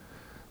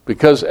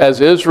 Because as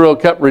Israel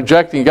kept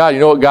rejecting God, you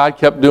know what God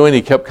kept doing?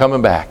 He kept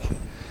coming back.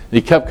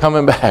 He kept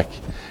coming back.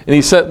 And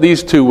he sent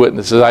these two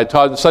witnesses. I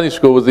taught in Sunday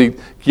school with the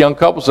young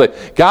couple. Say,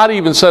 God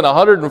even sent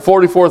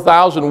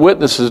 144,000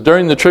 witnesses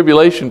during the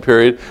tribulation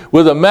period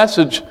with a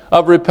message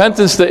of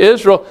repentance to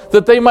Israel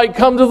that they might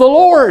come to the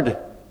Lord.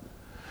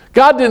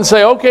 God didn't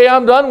say, okay,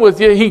 I'm done with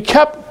you. He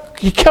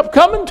kept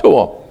coming to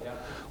them.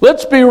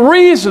 Let's be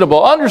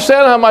reasonable.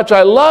 Understand how much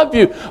I love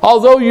you.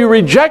 Although you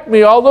reject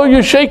me, although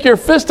you shake your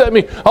fist at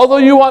me, although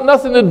you want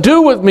nothing to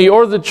do with me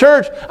or the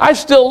church, I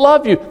still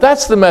love you.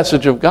 That's the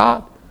message of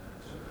God.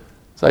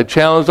 So I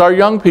challenged our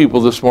young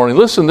people this morning.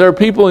 Listen, there are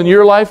people in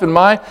your life and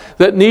mine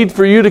that need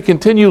for you to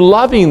continue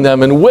loving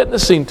them and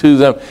witnessing to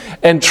them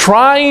and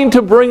trying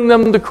to bring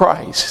them to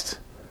Christ.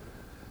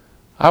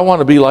 I want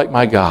to be like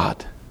my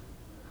God.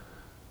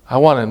 I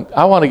want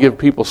to give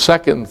people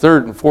second and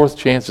third and fourth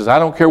chances. I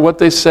don't care what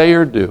they say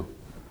or do.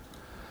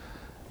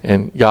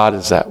 And God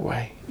is that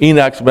way.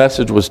 Enoch's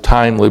message was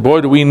timely.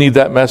 Boy, do we need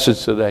that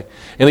message today.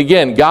 And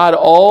again, God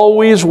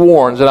always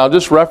warns, and I'll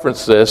just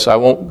reference this. I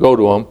won't go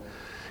to them.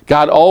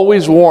 God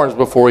always warns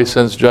before he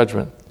sends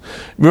judgment.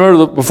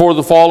 Remember before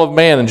the fall of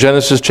man in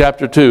Genesis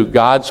chapter 2,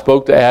 God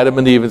spoke to Adam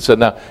and Eve and said,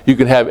 now, you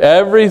can have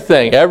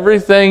everything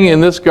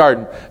in this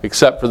garden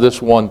except for this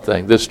one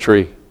thing, this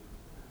tree.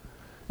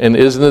 And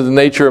isn't it the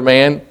nature of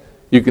man?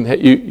 You can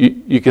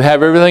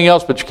have everything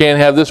else, but you can't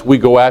have this. We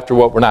go after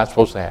what we're not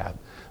supposed to have.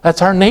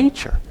 That's our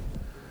nature.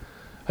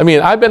 I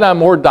mean, I've been on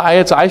more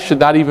diets. I should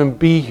not even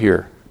be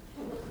here.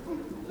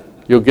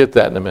 You'll get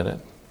that in a minute.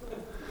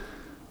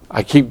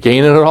 I keep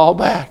gaining it all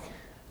back.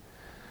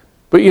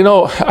 But you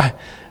know,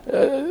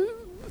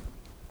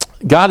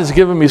 God has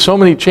given me so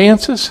many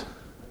chances.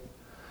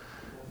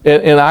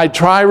 And I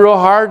try real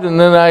hard, and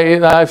then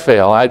I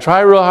fail. I try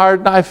real hard,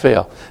 and I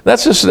fail.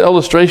 That's just an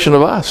illustration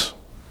of us.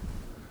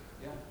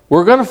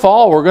 We're going to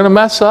fall. We're going to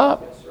mess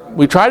up.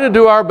 We try to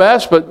do our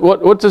best, but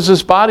what does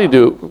this body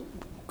do?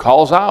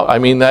 Calls out. I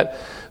mean, that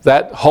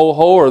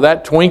ho-ho or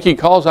that Twinkie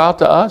calls out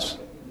to us.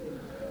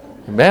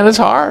 Man, it's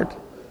hard.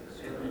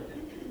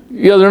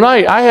 The other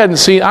night, I hadn't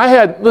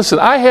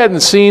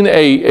seen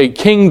a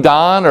King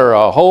Don or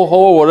a Ho-Ho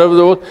or whatever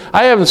there was.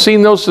 I haven't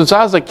seen those since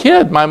I was a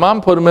kid. My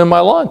mom put them in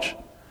my lunch.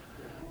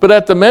 But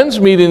at the men's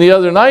meeting the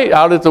other night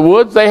out at the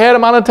woods, they had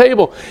them on a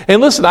table.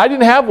 And listen, I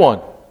didn't have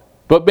one.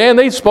 But man,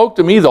 they spoke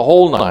to me the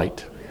whole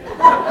night.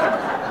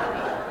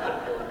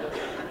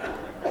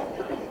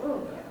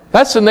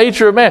 That's the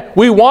nature of man.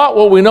 We want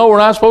what we know we're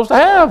not supposed to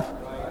have.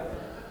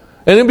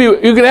 And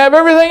you can have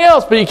everything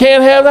else, but you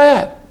can't have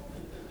that.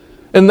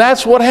 And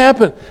that's what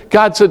happened.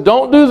 God said,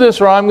 don't do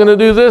this or I'm going to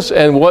do this.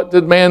 And what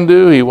did man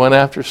do? He went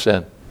after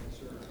sin.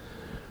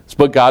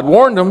 But God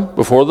warned him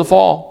before the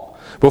fall,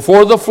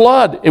 before the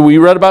flood. And we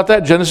read about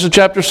that, Genesis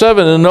chapter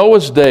 7, in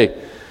Noah's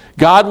day.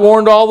 God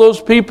warned all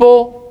those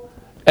people,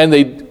 and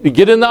they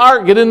get in the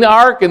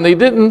ark, and they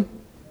didn't.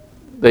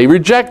 They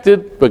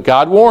rejected, but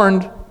God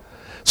warned.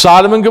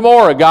 Sodom and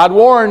Gomorrah, God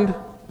warned.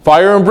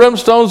 Fire and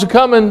brimstones are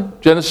coming.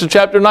 Genesis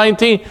chapter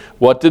 19.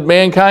 What did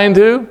mankind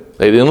do?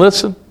 They didn't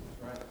listen.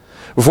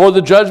 Before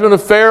the judgment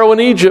of Pharaoh in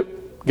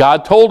Egypt,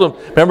 God told them.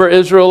 Remember,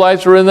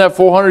 Israelites were in that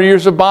 400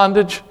 years of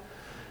bondage?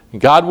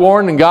 And God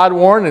warned,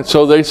 and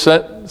so they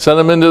sent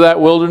them into that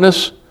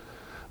wilderness.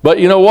 But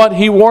you know what?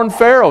 He warned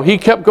Pharaoh. He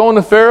kept going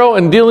to Pharaoh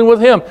and dealing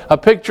with him. A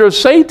picture of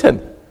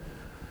Satan.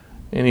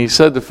 And he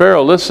said to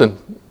Pharaoh,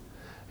 listen,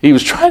 he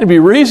was trying to be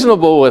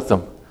reasonable with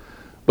them.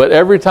 But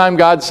every time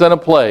God sent a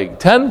plague,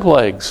 10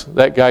 plagues,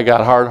 that guy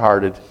got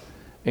hard-hearted.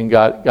 And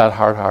got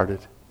hard-hearted.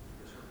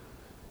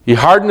 He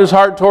hardened his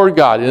heart toward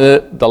God.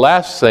 And the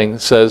last thing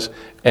says,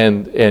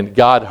 and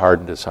God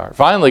hardened his heart.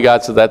 Finally,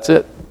 God said, that's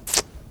it.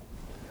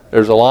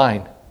 There's a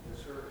line.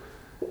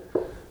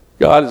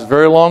 God is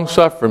very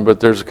long-suffering, but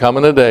there's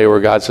coming a day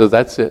where God says,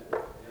 that's it.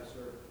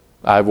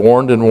 I've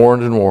warned and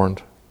warned and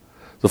warned.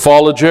 The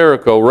fall of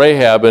Jericho,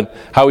 Rahab, and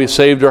how he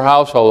saved her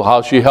household,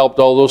 how she helped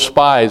all those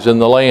spies in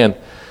the land.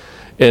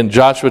 In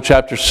Joshua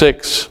chapter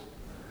 6,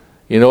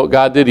 you know what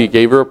God did? He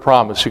gave her a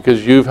promise.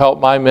 Because you've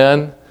helped my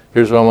men,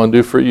 here's what I'm going to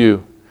do for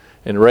you.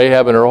 And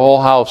Rahab and her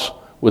whole house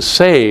was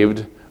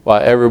saved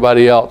while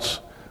everybody else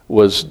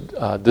was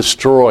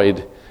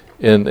destroyed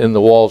in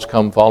the walls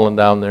come falling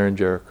down there in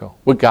Jericho.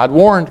 But God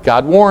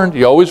warned.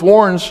 He always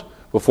warns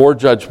before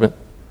judgment.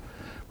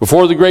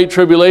 Before the Great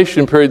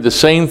Tribulation period, the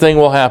same thing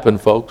will happen,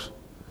 folks.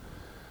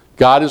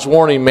 God is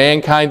warning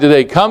mankind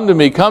today, come to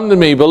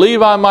me,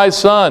 believe on my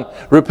Son,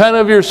 repent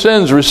of your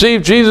sins,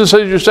 receive Jesus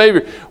as your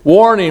Savior.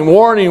 Warning.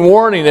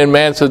 And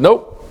man says,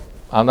 nope,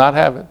 I'll not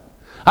have it.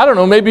 I don't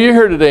know, maybe you're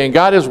here today and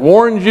God has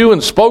warned you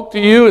and spoke to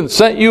you and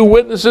sent you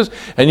witnesses,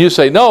 and you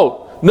say,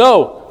 no.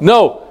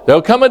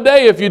 There'll come a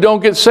day if you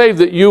don't get saved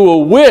that you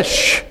will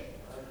wish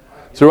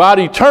throughout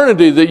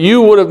eternity that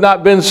you would have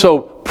not been so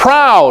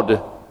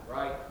proud.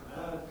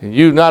 And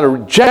you've not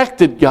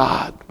rejected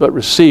God, but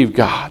received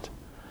God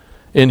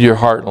into your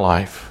heart and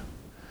life.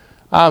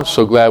 I'm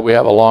so glad we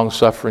have a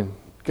long-suffering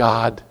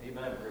God.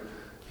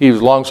 He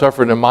was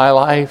long-suffering in my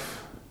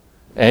life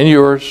and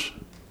yours.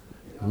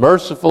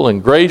 Merciful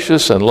and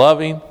gracious and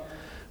loving.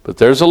 But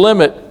there's a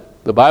limit.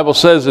 The Bible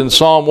says in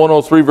Psalm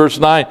 103 verse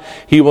 9,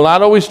 He will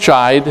not always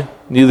chide,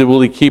 neither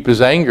will He keep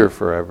His anger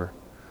forever.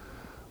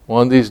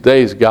 One of these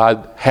days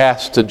God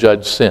has to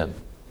judge sin.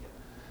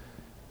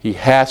 He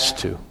has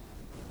to.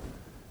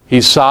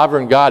 He's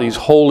sovereign God. He's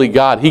holy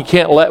God. He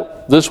can't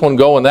let this one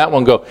go and that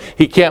one go.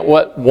 He can't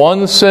let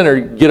one sinner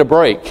get a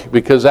break,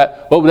 because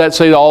what would that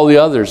say to all the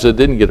others that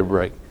didn't get a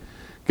break?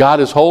 God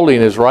is holy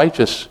and is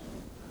righteous.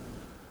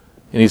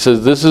 And He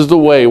says, this is the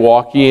way,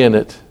 walk ye in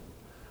it.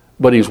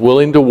 But He's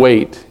willing to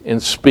wait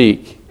and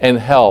speak and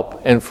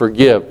help and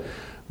forgive.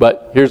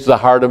 But here's the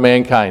heart of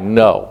mankind.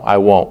 No, I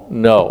won't.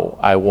 No,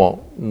 I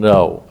won't.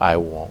 No, I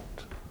won't.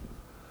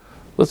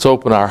 Let's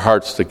open our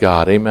hearts to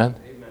God. Amen?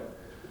 Amen.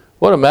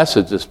 What a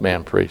message this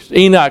man preached.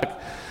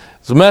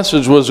 Enoch's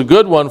message was a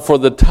good one for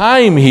the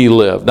time he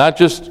lived. Not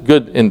just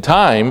good in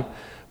time,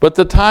 but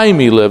the time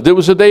he lived. It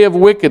was a day of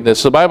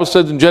wickedness. The Bible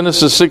says in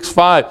Genesis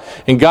 6:5,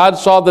 and God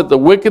saw that the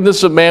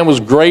wickedness of man was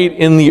great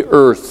in the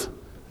earth.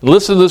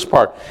 Listen to this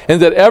part.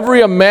 And that every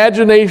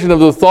imagination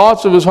of the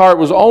thoughts of his heart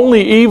was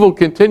only evil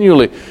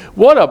continually.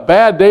 What a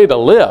bad day to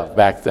live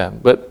back then.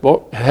 But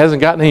it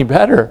hasn't gotten any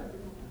better.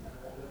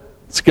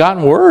 It's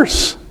gotten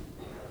worse.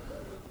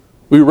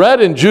 We read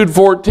in Jude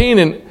 14,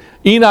 and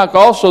Enoch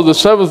also, the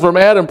seventh from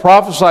Adam,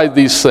 prophesied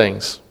these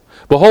things.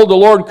 Behold, the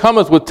Lord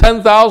cometh with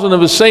 10,000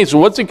 of His saints.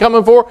 And what's He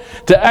coming for?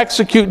 To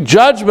execute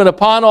judgment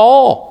upon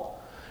all.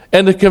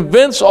 And to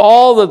convince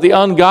all that the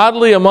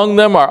ungodly among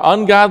them are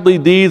ungodly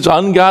deeds,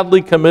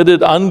 ungodly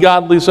committed,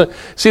 ungodly sin.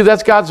 See,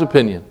 that's God's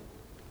opinion.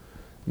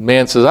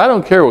 Man says, I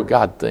don't care what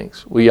God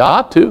thinks. We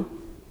ought to.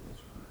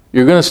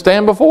 You're going to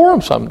stand before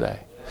Him someday.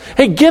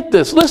 Hey, get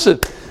this.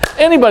 Listen,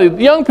 anybody,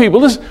 young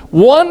people, listen.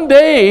 One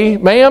day,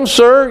 ma'am,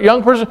 sir,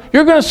 young person,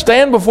 you're going to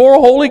stand before a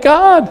holy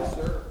God.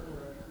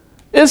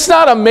 It's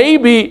not a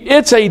maybe,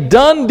 it's a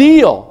done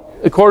deal,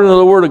 according to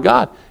the Word of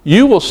God.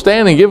 You will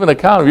stand and give an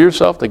account of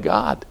yourself to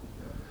God.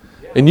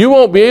 And you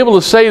won't be able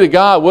to say to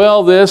God,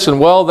 well, this and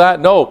well, that.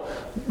 No,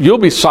 you'll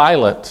be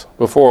silent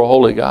before a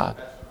holy God.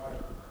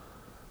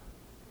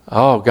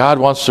 Oh, God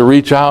wants to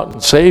reach out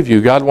and save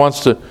you. God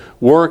wants to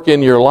work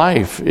in your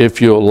life if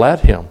you'll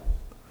let Him.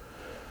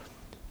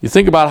 You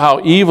think about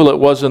how evil it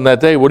was in that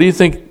day. What do you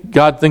think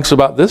God thinks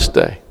about this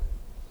day?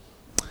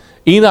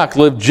 Enoch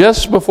lived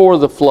just before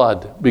the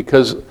flood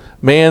because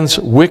man's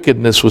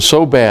wickedness was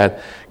so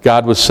bad,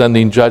 God was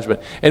sending judgment.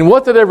 And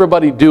what did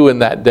everybody do in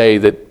that day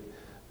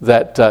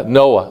that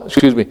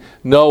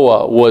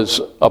Noah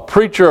was a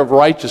preacher of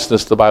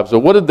righteousness, the Bible says?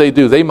 What did they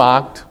do? They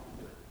mocked.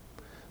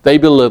 They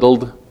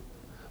belittled.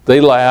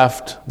 They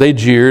laughed. They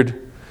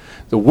jeered.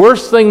 The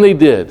worst thing they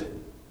did,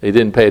 they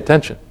didn't pay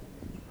attention.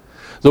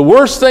 The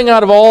worst thing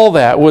out of all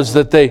that was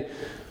that they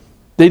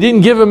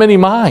didn't give Him any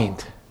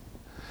mind.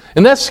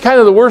 And that's kind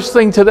of the worst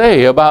thing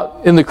today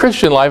about in the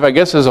Christian life, I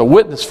guess, as a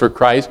witness for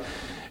Christ,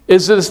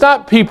 is that it's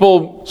not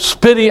people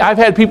spitting. I've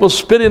had people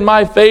spit in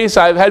my face.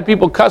 I've had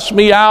people cuss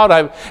me out.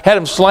 I've had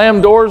them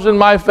slam doors in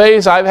my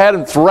face. I've had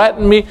them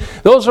threaten me.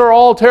 Those are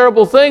all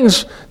terrible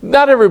things.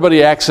 Not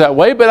everybody acts that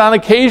way, but on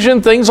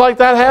occasion things like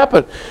that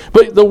happen.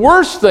 But the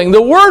worst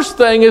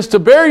thing is to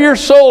bear your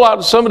soul out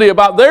to somebody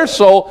about their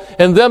soul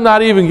and them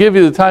not even give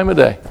you the time of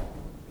day.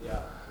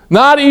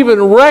 Not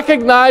even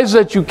recognize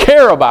that you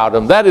care about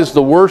them. That is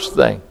the worst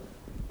thing.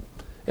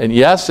 And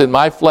yes, in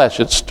my flesh,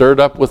 it stirred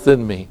up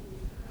within me.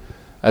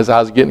 As I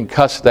was getting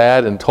cussed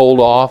at and told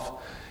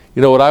off,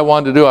 you know what I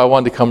wanted to do? I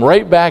wanted to come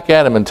right back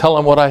at him and tell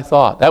him what I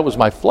thought. That was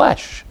my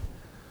flesh.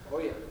 Oh,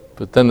 yeah.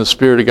 But then the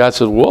Spirit of God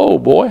said, whoa,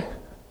 boy,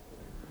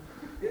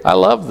 I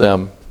love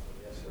them.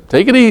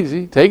 Take it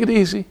easy. Take it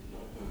easy.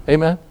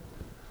 Amen.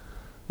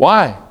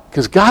 Why?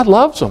 Because God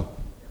loves them.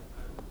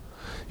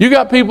 You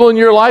got people in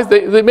your life,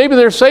 maybe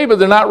they're saved, but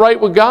they're not right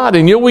with God.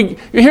 And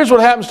here's what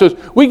happens to us.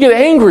 We get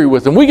angry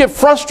with them. We get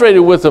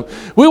frustrated with them.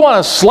 We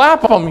want to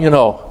slap them,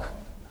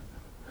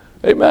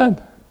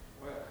 Amen.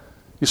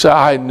 You say,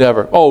 I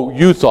never. Oh,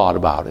 you thought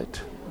about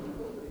it.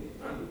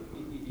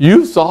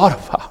 You thought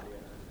about it.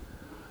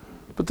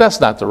 But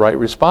that's not the right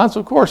response,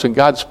 of course. And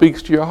God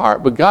speaks to your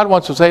heart. But God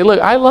wants to say, look,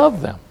 I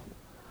love them.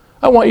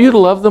 I want you to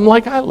love them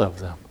like I love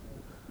them.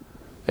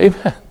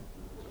 Amen.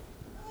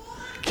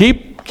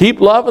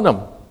 Keep loving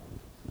them.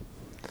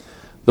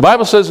 The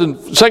Bible says in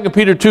 2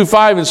 Peter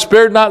 2:5, and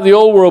spared not the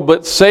old world,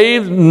 but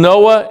saved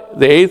Noah,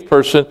 the eighth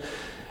person,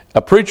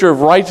 a preacher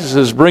of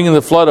righteousness, bringing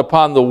the flood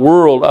upon the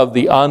world of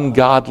the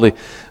ungodly.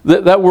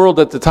 That world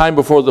at the time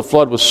before the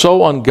flood was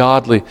so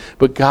ungodly,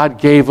 but God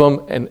gave them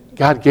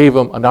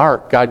an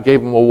ark. God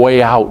gave them a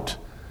way out,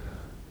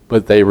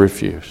 but they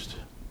refused.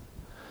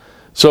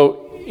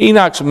 So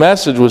Enoch's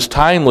message was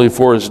timely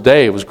for his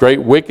day. It was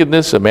great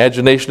wickedness.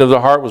 Imagination of the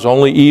heart was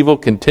only evil,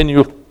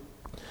 continual.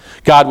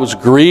 God was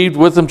grieved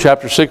with them,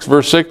 chapter 6,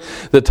 verse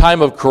 6. The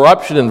time of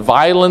corruption and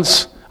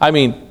violence,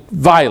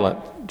 violent.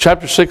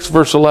 Chapter 6,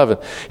 verse 11.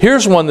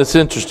 Here's one that's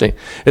interesting.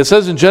 It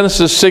says in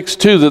Genesis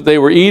 6:2 that they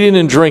were eating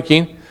and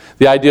drinking,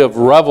 the idea of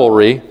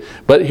revelry.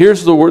 But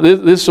here's the word,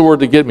 this is the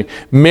word to get me.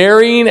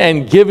 Marrying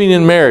and giving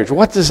in marriage.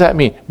 What does that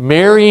mean?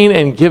 Marrying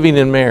and giving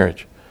in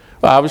marriage.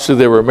 Well, obviously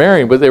they were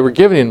marrying, but they were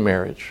giving in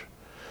marriage.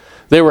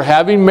 They were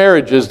having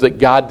marriages that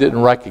God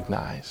didn't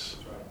recognize.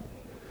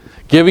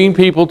 Giving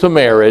people to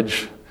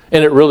marriage,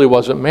 and it really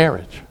wasn't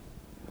marriage.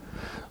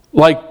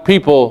 Like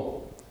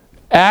people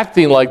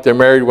acting like they're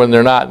married when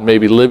they're not, and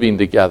maybe living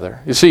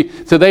together. You see,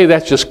 today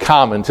that's just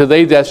common.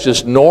 Today that's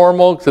just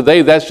normal.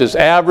 Today that's just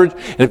average.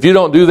 And if you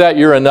don't do that,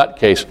 you're a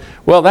nutcase.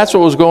 Well, that's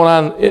what was going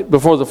on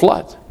before the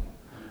flood.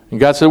 And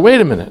God said, wait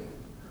a minute.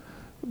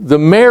 The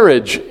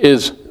marriage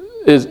is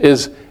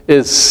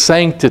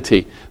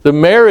sanctity. The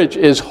marriage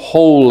is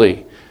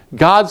holy.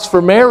 God's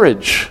for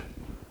marriage,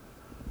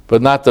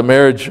 but not the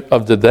marriage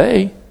of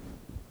today.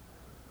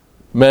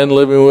 Men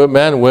living with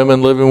men,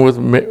 women living with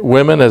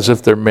women as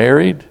if they're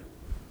married.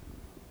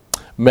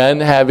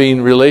 Men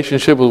having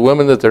relationship with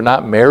women that they're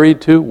not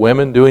married to,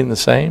 women doing the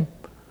same.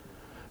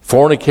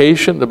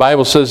 Fornication, the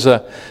Bible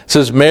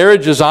says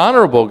marriage is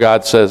honorable,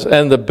 God says,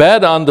 and the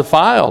bed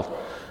undefiled.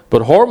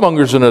 But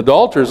whoremongers and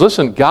adulterers,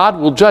 listen, God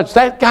will judge.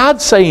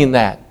 God's saying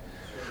that.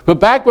 But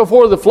back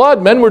before the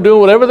flood, men were doing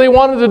whatever they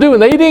wanted to do,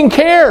 and they didn't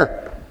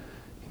care.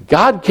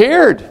 God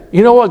cared.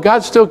 You know what?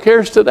 God still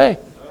cares today.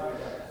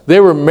 They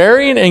were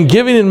marrying and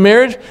giving in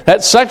marriage.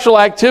 That sexual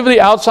activity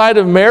outside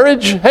of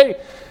marriage. Hey,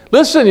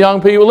 listen,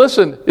 young people,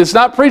 listen. It's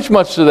not preached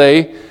much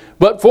today,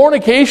 but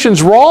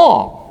fornication's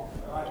wrong.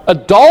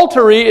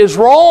 Adultery is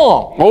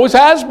wrong. Always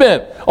has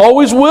been.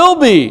 Always will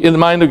be in the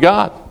mind of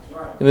God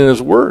and in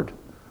His Word.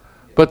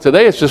 But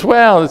today it's just,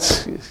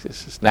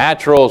 it's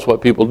natural. It's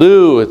what people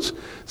do.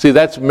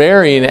 That's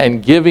marrying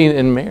and giving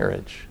in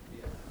marriage.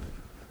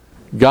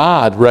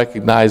 God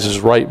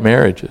recognizes right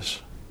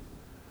marriages.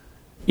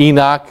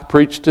 Enoch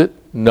preached it.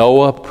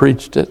 Noah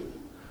preached it.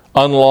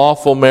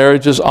 Unlawful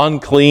marriages,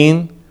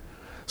 unclean,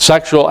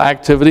 sexual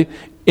activity,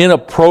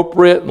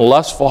 inappropriate and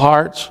lustful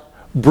hearts,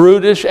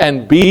 brutish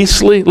and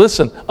beastly,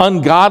 listen,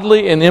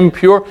 ungodly and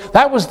impure.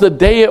 That was the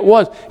day it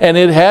was. And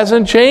it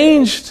hasn't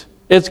changed.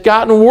 It's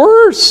gotten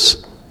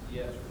worse.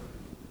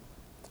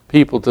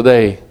 People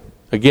today,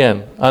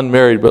 again,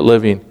 unmarried but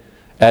living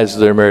as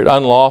they're married.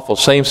 Unlawful,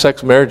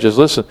 same-sex marriages.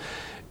 Listen,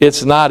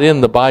 It's not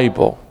in the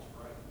Bible.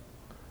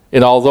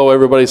 And although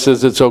everybody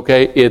says it's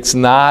okay, it's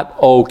not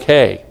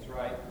okay.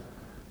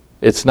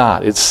 It's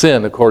not. It's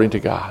sin according to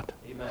God.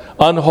 Amen.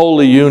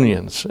 Unholy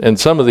unions. And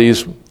some of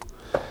these,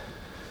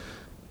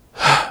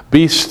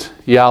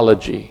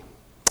 bestiality,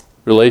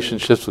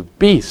 relationships with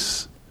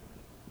beasts.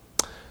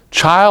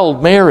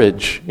 Child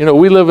marriage. You know,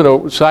 we live in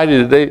a society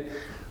today,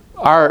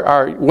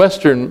 our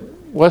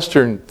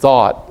Western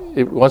thought,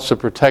 it wants to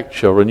protect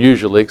children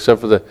usually, except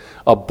for the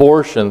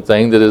abortion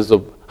thing that is the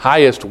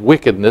highest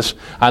wickedness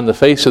on the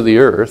face of the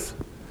earth.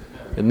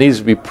 It needs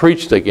to be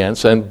preached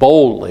against, and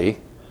boldly.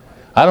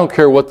 I don't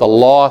care what the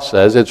law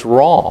says, it's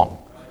wrong.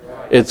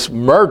 It's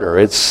murder,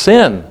 it's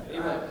sin.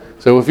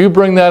 So if you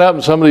bring that up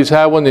and somebody's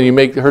had one, then you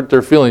make hurt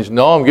their feelings.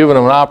 No, I'm giving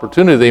them an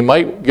opportunity. They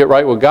might get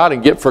right with God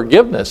and get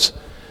forgiveness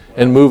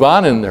and move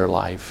on in their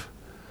life.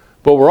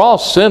 But we're all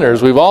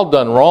sinners. We've all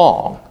done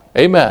wrong.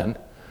 Amen.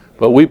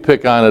 But we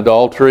pick on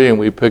adultery and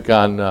we pick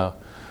on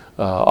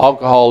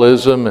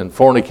alcoholism and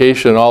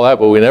fornication and all that,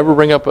 but we never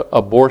bring up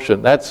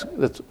abortion.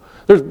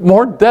 There's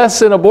more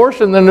deaths in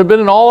abortion than there have been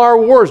in all our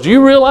wars. Do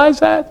you realize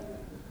that?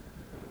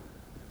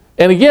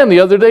 And again, the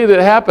other day that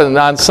happened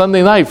on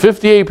Sunday night,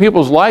 58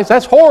 people's lives.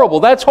 That's horrible.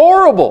 That's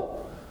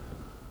horrible.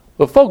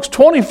 But folks,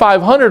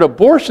 2,500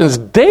 abortions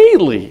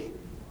daily.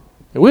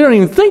 And we don't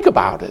even think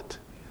about it.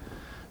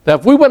 Now,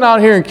 if we went out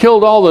here and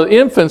killed all the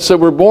infants that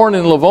were born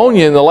in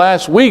Livonia in the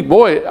last week,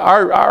 boy,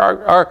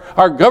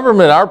 our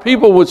government, our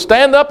people would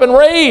stand up and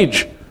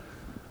rage.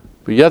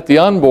 But yet the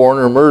unborn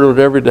are murdered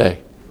every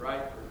day.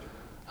 Right.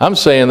 I'm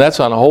saying that's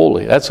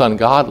unholy. That's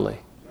ungodly.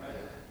 Right.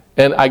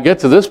 And I get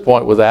to this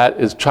point with that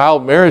is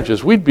child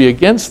marriages. We'd be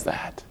against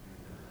that.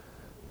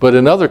 But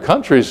in other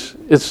countries,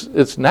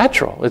 it's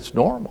natural. It's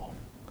normal.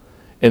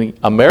 And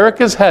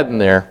America's heading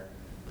there.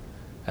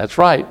 That's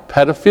right.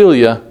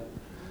 Pedophilia.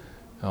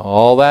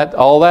 All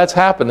that's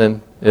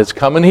happening. It's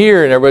coming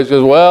here, and everybody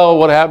says, well,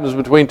 what happens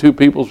between two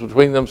peoples,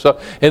 between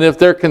themselves? And if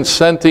they're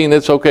consenting,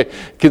 it's okay.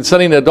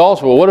 Consenting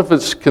adults, well, what if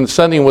it's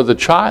consenting with a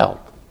child?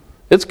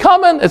 It's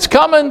coming. It's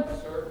coming.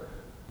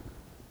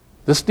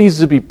 This needs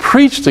to be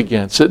preached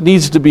against. It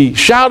needs to be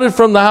shouted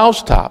from the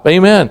housetop.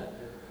 Amen.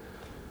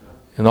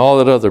 And all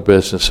that other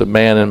business of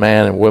man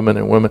and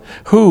women.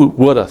 Who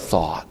would have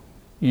thought?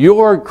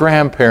 Your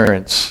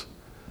grandparents,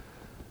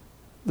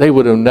 they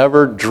would have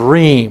never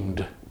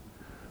dreamed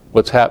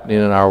what's happening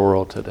in our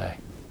world today.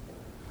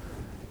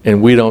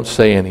 And we don't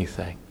say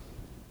anything.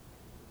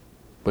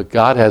 But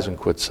God hasn't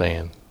quit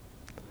saying.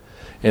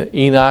 And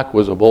Enoch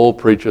was a bold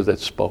preacher that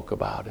spoke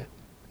about it.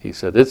 He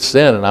said, it's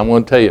sin, and I'm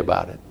going to tell you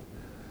about it.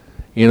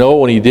 You know,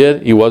 when he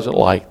did, he wasn't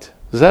liked.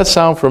 Does that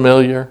sound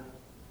familiar?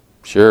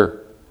 Sure.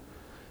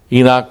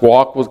 Enoch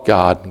walked with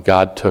God, and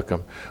God took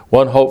him.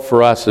 One hope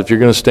for us, if you're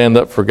going to stand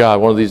up for God,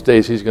 one of these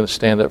days he's going to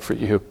stand up for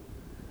you.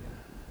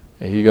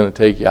 And he's going to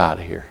take you out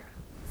of here.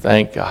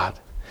 Thank God.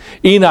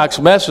 Enoch's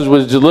message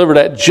was delivered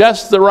at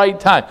just the right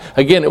time.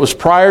 Again, it was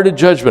prior to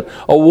judgment.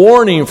 A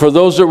warning for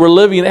those that were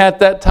living at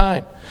that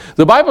time.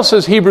 The Bible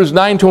says, Hebrews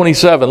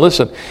 9:27,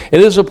 listen, it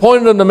is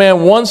appointed unto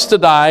man once to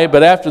die,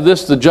 but after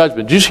this the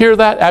judgment. Did you hear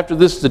that? After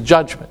this the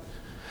judgment.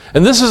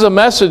 And this is a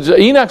message,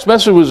 Enoch's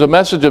message was a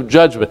message of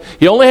judgment.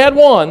 He only had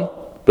one,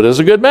 but it was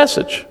a good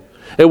message.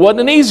 It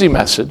wasn't an easy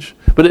message,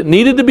 but it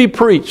needed to be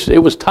preached. It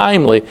was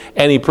timely,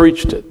 and he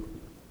preached it.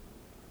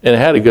 And it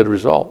had a good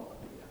result.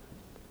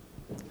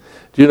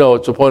 Do you know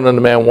it's appointed unto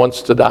man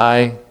once to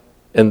die,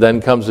 and then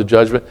comes the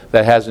judgment?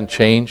 That hasn't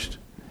changed,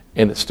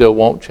 and it still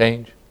won't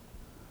change.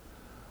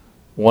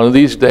 One of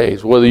these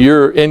days, whether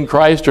you're in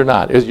Christ or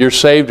not, if you're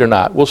saved or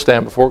not, we'll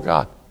stand before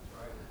God.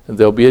 And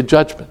there'll be a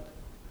judgment.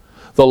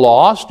 The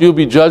lost, you'll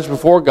be judged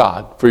before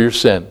God for your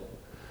sin,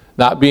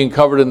 not being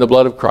covered in the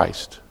blood of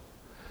Christ.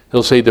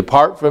 He'll say,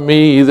 depart from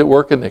me, ye that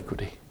work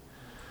iniquity.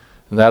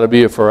 And that'll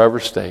be a forever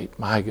state.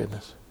 My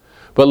goodness.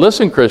 But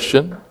listen,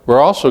 Christian,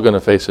 we're also going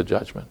to face a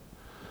judgment.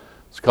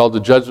 It's called the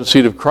judgment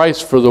seat of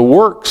Christ for the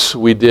works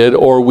we did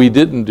or we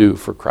didn't do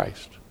for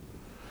Christ.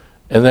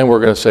 And then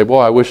we're going to say, boy,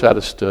 I wish I'd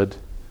have stood.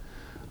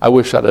 I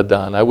wish I'd have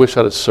done. I wish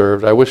I'd have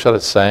served. I wish I'd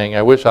have sang.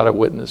 I wish I'd have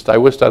witnessed. I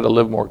wish I'd have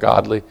lived more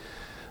godly.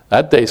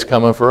 That day's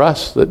coming for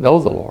us that know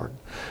the Lord.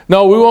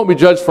 No, we won't be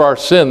judged for our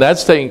sin.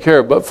 That's taken care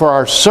of. But for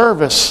our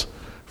service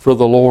for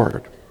the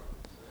Lord.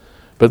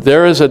 But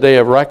there is a day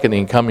of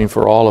reckoning coming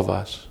for all of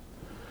us.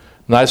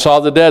 And I saw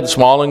the dead,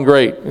 small and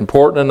great,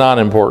 important and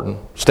non-important,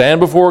 stand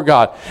before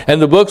God.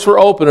 And the books were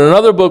open, and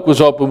another book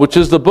was open, which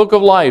is the book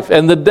of life.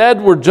 And the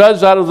dead were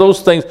judged out of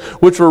those things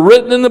which were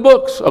written in the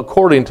books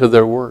according to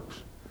their works.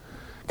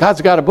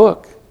 God's got a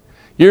book.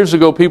 Years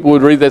ago, people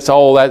would read that, say,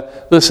 oh,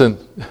 that. Listen,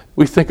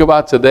 we think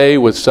about today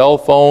with cell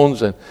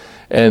phones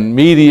and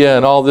media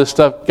and all this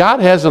stuff.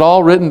 God has it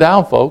all written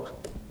down, folks.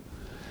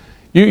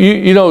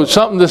 You know,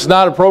 something that's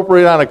not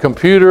appropriate on a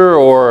computer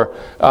or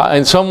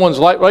in someone's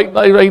life.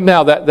 Right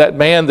now, that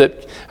man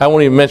that, I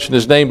won't even mention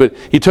his name, but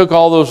he took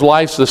all those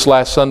lives this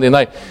last Sunday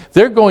night.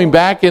 They're going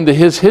back into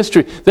his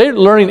history. They're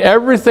learning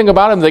everything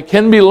about him that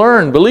can be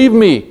learned, believe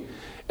me.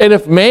 And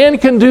if man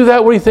can do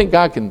that, what do you think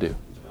God can do?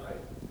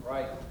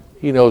 Right.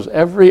 He knows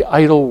every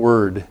idle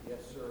word. Yes,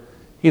 sir.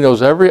 He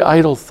knows every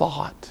idle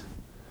thought.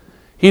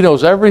 He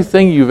knows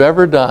everything you've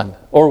ever done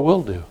or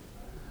will do.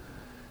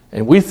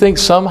 And we think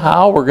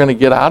somehow we're going to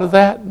get out of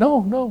that?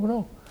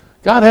 No.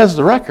 God has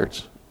the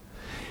records.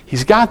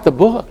 He's got the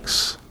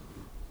books.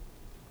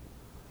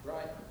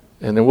 Right.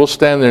 And then we'll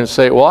stand there and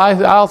say, well,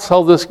 I'll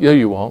tell this. No,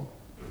 you won't.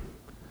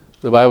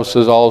 The Bible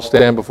says all will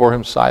stand before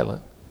him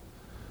silent.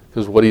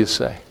 Because what do you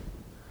say?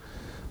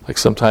 Like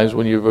sometimes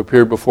when you've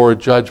appeared before a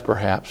judge,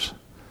 perhaps,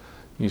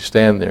 you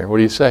stand there. What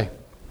do you say?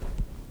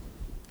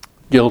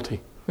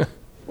 Guilty.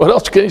 What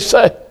else can you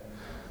say?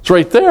 It's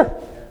right there.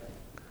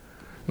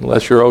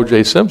 Unless you're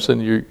O.J.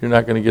 Simpson, you're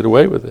not going to get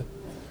away with it.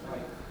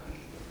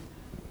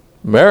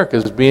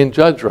 America's being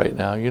judged right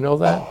now. You know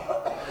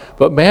that?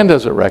 But man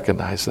doesn't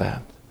recognize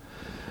that.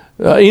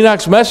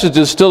 Enoch's message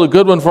is still a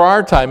good one for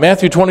our time.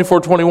 Matthew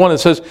 24:21, it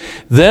says,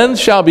 then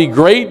shall be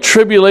great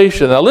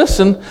tribulation. Now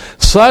listen,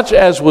 such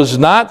as was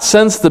not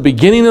since the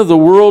beginning of the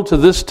world to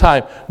this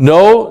time.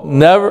 No,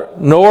 never,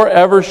 nor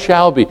ever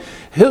shall be.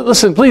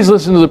 Listen, please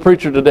listen to the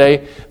preacher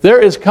today.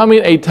 There is coming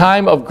a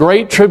time of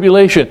great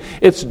tribulation.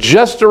 It's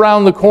just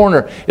around the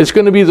corner. It's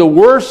going to be the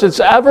worst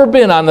it's ever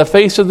been on the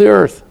face of the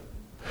earth.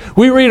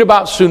 We read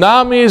about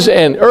tsunamis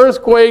and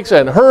earthquakes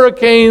and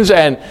hurricanes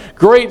and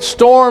great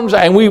storms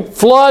and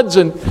floods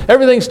and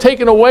everything's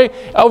taken away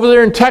over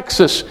there in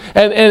Texas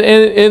and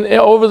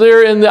over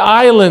there in the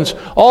islands.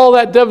 All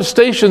that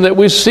devastation that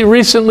we've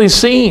recently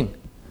seen.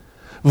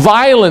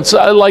 Violence,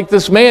 like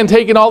this man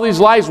taking all these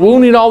lives,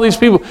 wounding all these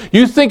people.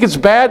 You think it's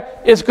bad?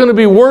 It's going to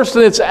be worse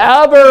than it's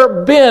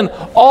ever been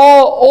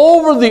all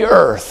over the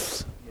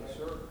earth.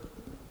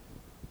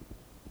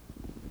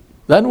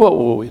 Then what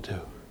will we do?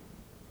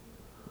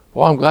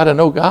 Well, I'm glad I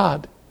know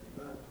God.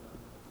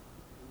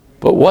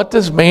 But what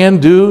does man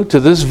do to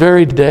this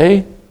very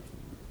day?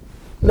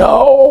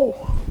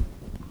 No,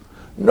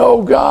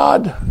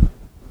 God.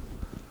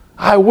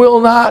 I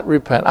will not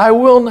repent. I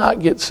will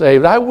not get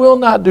saved. I will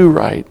not do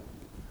right.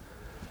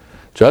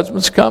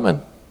 Judgment's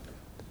coming.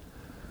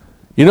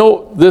 You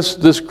know,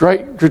 this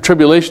great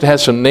tribulation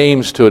has some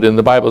names to it in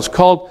the Bible. It's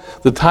called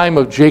the time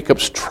of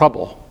Jacob's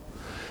trouble.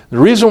 The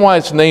reason why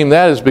it's named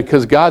that is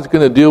because God's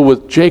going to deal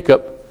with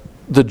Jacob,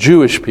 the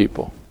Jewish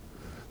people,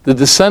 the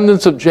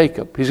descendants of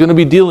Jacob. He's going to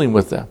be dealing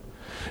with them.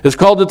 It's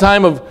called the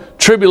time of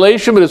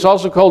tribulation, but it's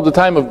also called the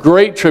time of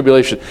great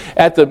tribulation.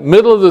 At the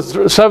middle of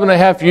the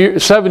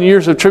 7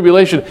 years of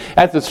tribulation,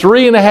 at the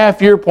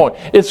 3.5 year point,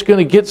 it's going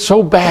to get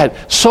so bad.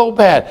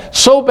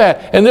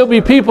 And there'll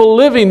be people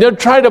living. They'll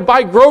try to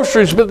buy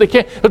groceries, but they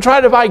can't. They'll try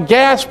to buy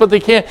gas, but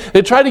they can't.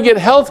 They try to get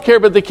health care,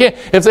 but they can't.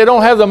 If they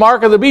don't have the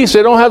mark of the beast,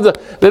 they don't have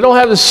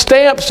the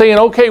stamp saying,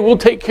 okay, we'll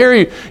take care of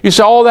you. You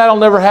say, oh, that'll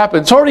never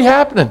happen. It's already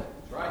happening.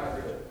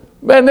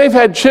 Man, they've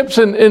had chips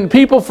in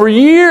people for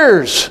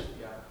years.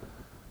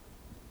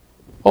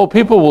 Oh,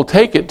 people will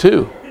take it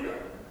too.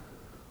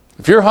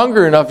 If you're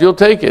hungry enough, you'll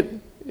take it.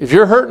 If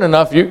you're hurting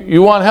enough,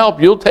 you want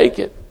help, you'll take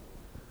it.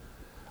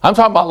 I'm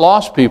talking about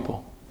lost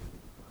people.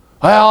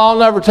 Well, I'll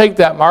never take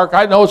that, Mark.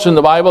 I know it's in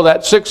the Bible,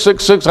 that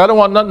 666. I don't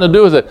want nothing to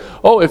do with it.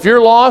 Oh, if you're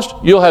lost,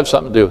 you'll have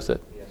something to do with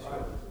it.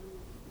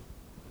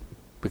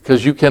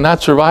 Because you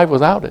cannot survive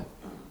without it.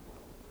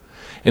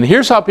 And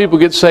here's how people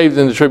get saved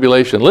in the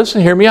tribulation.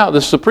 Listen, hear me out.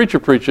 This is a preacher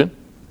preaching.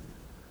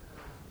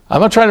 I'm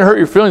not trying to hurt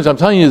your feelings. I'm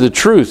telling you the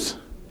truth.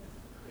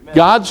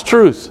 God's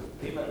truth.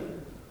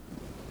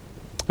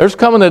 There's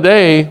coming a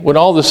day when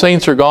all the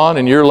saints are gone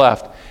and you're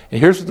left. And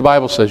here's what the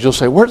Bible says. You'll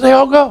say, where'd they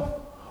all go?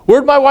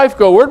 Where'd my wife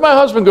go? Where'd my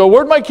husband go?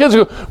 Where'd my kids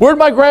go? Where'd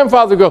my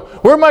grandfather go?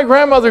 Where'd my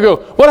grandmother go?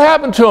 What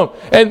happened to them?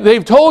 And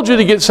they've told you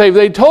to get saved.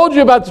 They told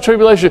you about the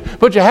tribulation,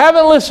 but you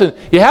haven't listened.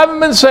 You haven't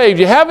been saved.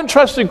 You haven't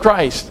trusted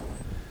Christ.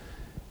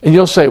 And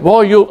you'll say,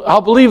 well,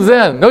 I'll believe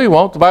then. No, you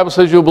won't. The Bible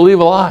says you'll believe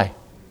a lie.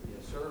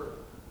 Yes, sir.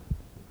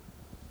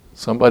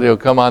 Somebody will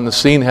come on the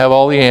scene, have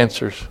all the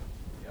answers.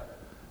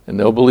 And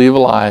they'll believe a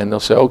lie, and they'll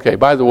say, okay,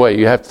 by the way,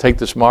 you have to take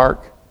this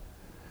mark.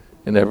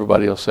 And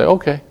everybody will say,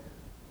 okay.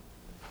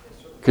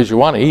 Because you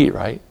want to eat,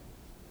 right?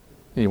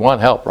 And you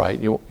want help, right?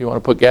 You want to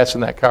put gas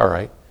in that car,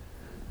 right?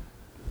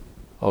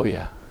 Oh,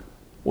 yeah,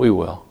 we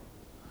will.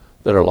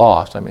 That are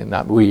lost. I mean,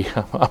 not we.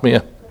 I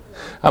mean,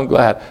 I'm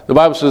glad. The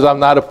Bible says I'm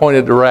not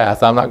appointed to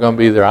wrath. I'm not going to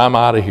be there. I'm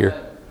out of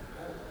here.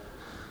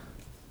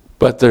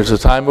 But there's a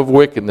time of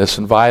wickedness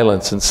and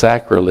violence and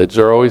sacrilege.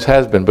 There always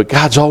has been. But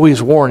God's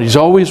always warned. He's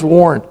always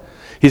warned.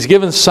 He's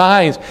given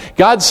signs.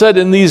 God said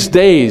in these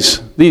days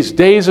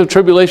of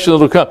tribulation that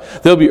will come,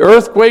 there'll be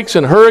earthquakes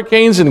and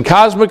hurricanes and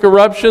cosmic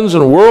eruptions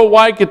and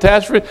worldwide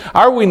catastrophes.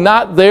 Are we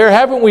not there?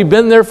 Haven't we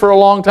been there for a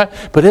long time?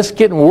 But it's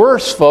getting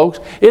worse, folks.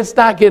 It's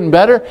not getting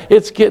better.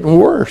 It's getting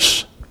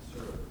worse.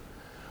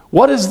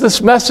 What is this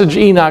message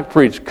Enoch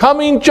preached?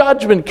 Coming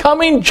judgment,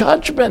 coming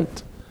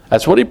judgment.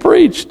 That's what he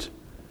preached.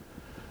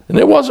 And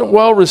it wasn't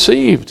well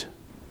received.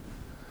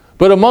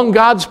 But among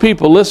God's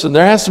people, listen,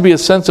 there has to be a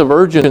sense of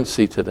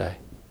urgency today.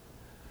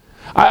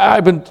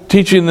 I've been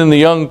teaching in the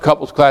young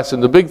couples class,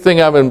 and the big thing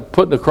I've been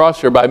putting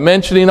across here by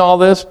mentioning all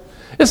this,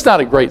 it's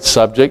not a great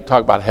subject,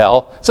 talk about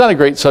hell. It's not a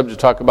great subject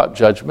to talk about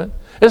judgment.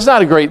 It's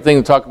not a great thing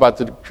to talk about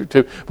the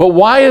truth. But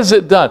why is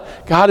it done?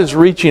 God is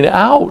reaching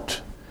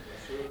out.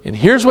 And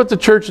here's what the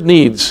church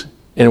needs,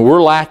 and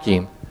we're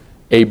lacking,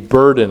 a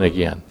burden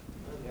again.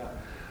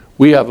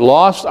 We have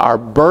lost our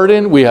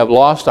burden. We have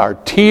lost our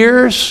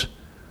tears.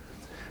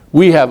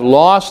 We have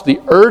lost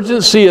the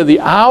urgency of the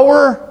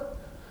hour.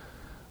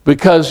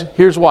 Because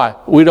here's why.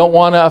 We don't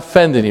want to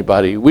offend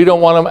anybody. We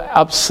don't want them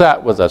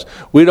upset with us.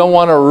 We don't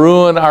want to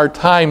ruin our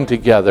time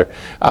together.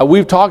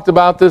 We've talked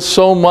about this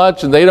so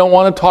much, and they don't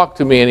want to talk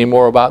to me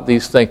anymore about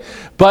these things.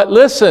 But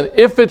listen,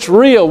 if it's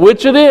real,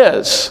 which it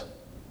is,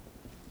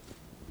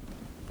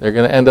 they're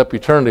going to end up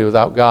eternity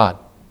without God.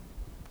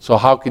 So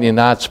how can you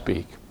not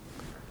speak?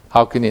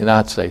 How can you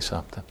not say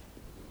something?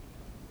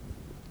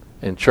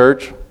 In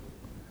church,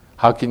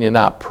 how can you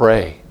not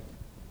pray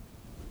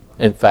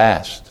and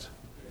fast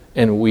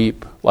and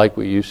weep like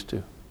we used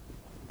to?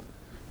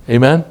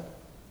 Amen?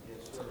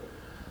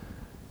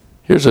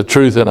 Here's the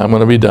truth, and I'm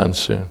going to be done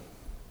soon.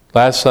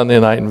 Last Sunday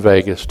night in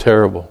Vegas,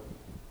 terrible.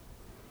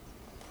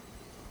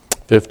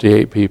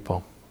 58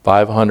 people,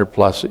 500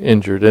 plus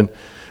injured. And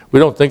we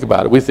don't think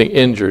about it. We think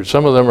injured.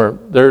 Some of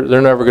them they're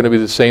never going to be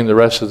the same the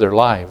rest of their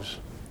lives.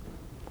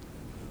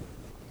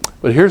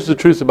 But here's the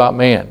truth about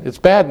man. It's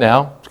bad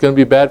now. It's going to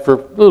be bad for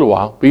a little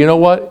while. But you know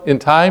what? In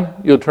time,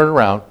 you'll turn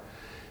around.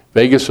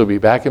 Vegas will be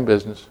back in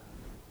business.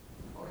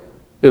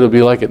 It'll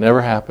be like it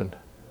never happened.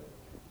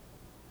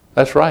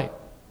 That's right.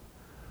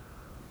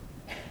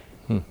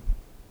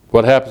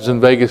 What happens in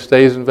Vegas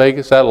stays in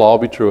Vegas. That'll all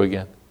be true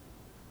again.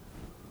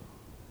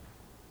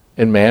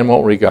 And man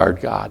won't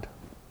regard God.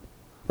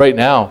 Right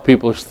now,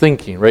 people are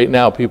thinking. Right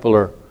now, people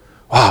are,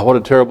 wow, what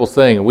a terrible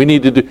thing. We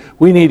need to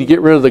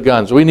get rid of the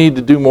guns. We need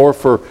to do more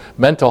for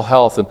mental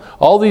health. And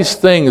all these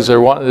things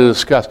they're wanting to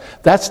discuss.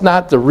 That's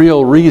not the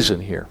real reason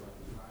here.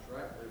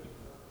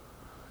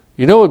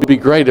 You know, it would be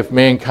great if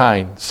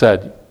mankind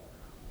said,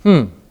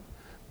 maybe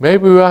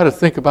we ought to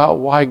think about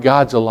why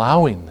God's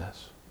allowing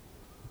this.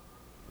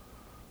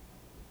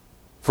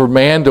 For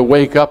man to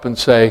wake up and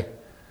say,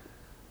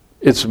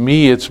 it's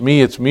me,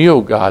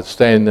 oh God,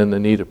 standing in the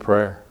need of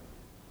prayer.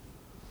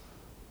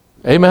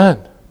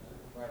 Amen.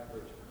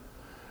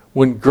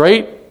 When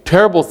great,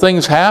 terrible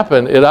things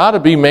happen, it ought to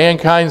be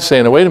mankind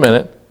saying, wait a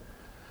minute,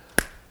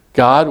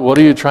 God, what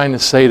are you trying to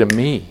say to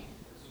me?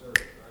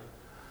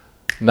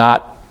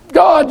 Not,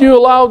 God, you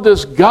allowed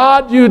this.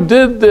 God, you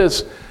did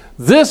this.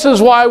 This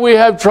is why we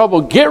have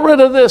trouble. Get rid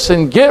of this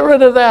and get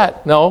rid of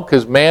that. No,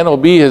 because man will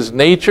be his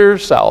nature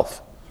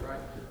self.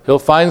 He'll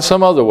find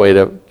some other way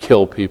to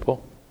kill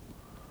people.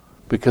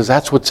 Because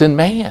that's what's in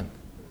man.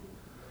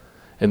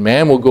 And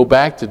man will go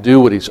back to do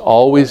what he's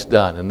always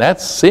done. And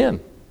that's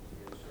sin.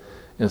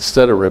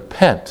 Instead of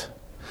repent.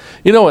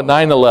 You know, at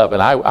 9/11,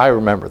 I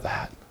remember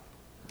that.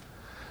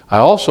 I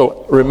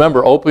also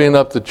remember opening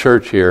up the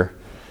church here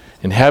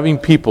and having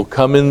people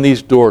come in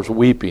these doors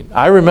weeping.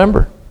 I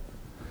remember.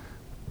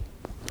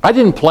 I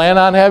didn't plan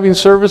on having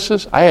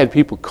services. I had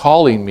people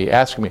calling me,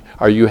 asking me,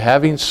 are you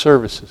having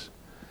services?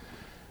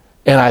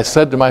 And I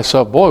said to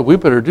myself, boy, we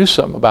better do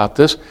something about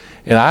this.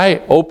 And I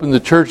opened the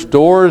church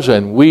doors,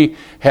 and we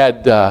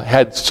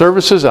had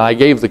services, and I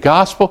gave the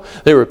gospel.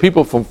 There were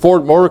people from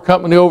Ford Motor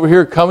Company over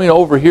here coming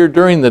over here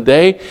during the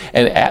day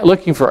and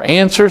looking for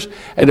answers.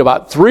 And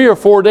about 3 or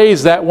 4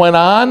 days that went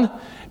on.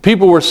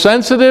 People were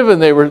sensitive,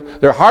 and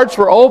their hearts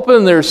were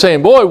open. They were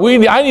saying, boy,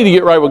 I need to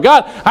get right with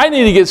God. I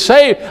need to get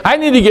saved. I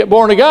need to get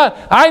born again.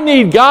 I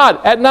need God.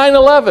 At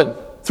 9/11,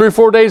 3 or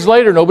 4 days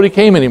later, nobody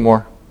came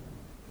anymore.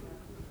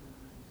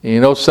 And you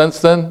know, since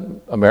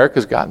then,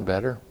 America's gotten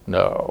better.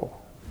 No.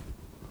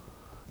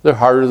 They're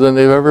harder than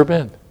they've ever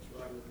been.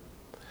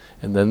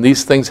 And then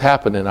these things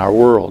happen in our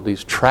world.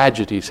 These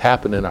tragedies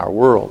happen in our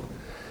world.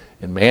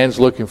 And man's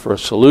looking for a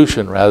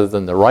solution rather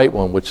than the right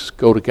one, which is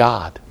go to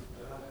God.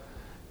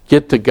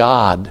 Get to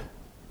God.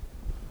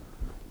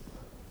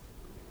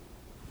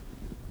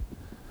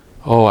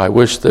 Oh, I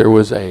wish there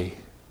was a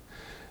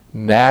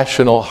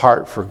national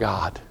heart for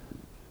God.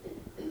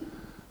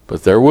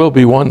 But there will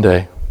be one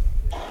day.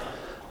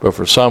 But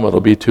for some,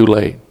 it'll be too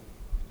late.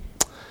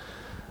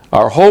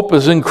 Our hope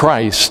is in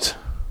Christ.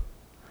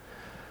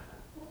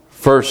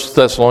 1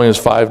 Thessalonians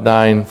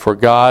 5:9, for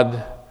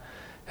God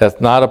hath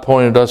not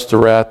appointed us to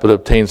wrath, but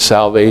obtained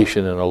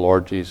salvation in the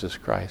Lord Jesus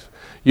Christ.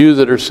 You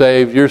that are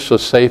saved, you're so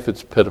safe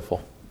it's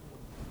pitiful.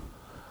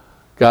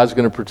 God's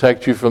going to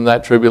protect you from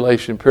that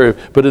tribulation period.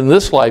 But in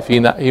this life, He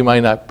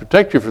might not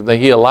protect you from that.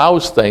 He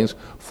allows things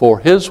for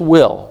His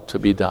will to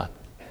be done.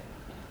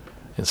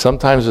 And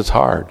sometimes it's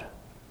hard.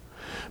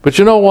 But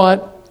you know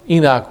what?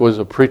 Enoch was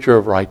a preacher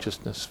of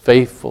righteousness,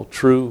 faithful,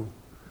 true.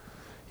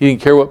 He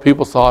didn't care what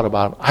people thought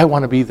about him. I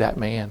want to be that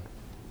man.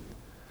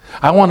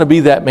 I want to be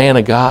that man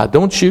of God.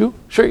 Don't you?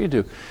 Sure you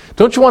do.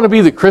 Don't you want to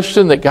be the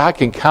Christian that God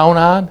can count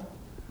on?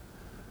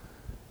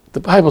 The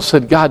Bible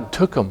said God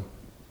took him.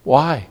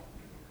 Why?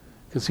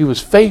 Because he was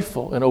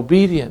faithful and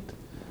obedient.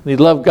 And he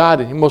loved God,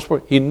 and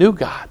he knew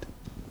God.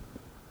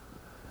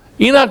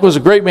 Enoch was a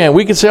great man.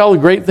 We could say all the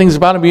great things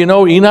about him, but you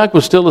know, Enoch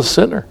was still a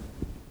sinner.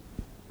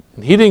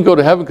 And he didn't go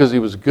to heaven because he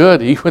was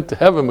good. He went to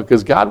heaven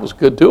because God was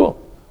good to him.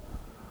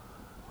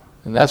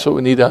 And that's what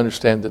we need to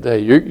understand today.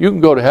 You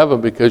can go to heaven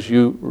because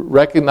you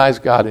recognize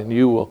God and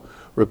you will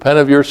repent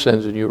of your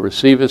sins and you will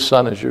receive His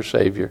Son as your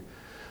Savior.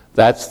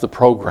 That's the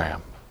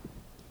program.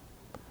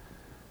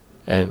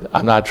 And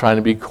I'm not trying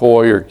to be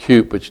coy or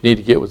cute, but you need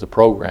to get with the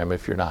program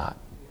if you're not.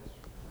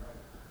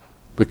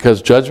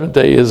 Because Judgment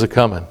Day is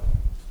a-coming.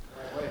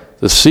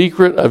 The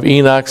secret of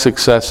Enoch's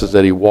success is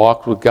that he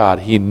walked with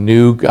God. He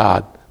knew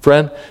God.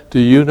 Friend, do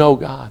you know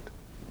God?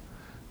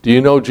 Do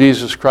you know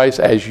Jesus Christ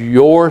as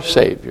your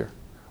Savior?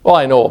 Well,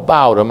 I know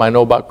about Him. I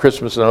know about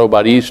Christmas and I know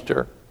about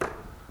Easter.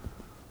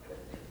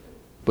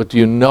 But do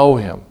you know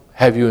Him?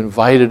 Have you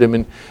invited Him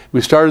in?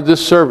 We started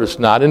this service,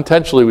 not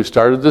intentionally, we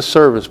started this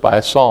service by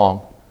a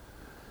song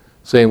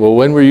saying, well,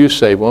 when were you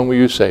saved? When were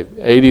you saved?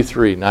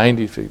 83,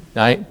 93,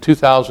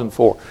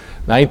 2004,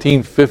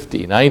 1950,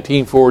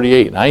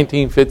 1948,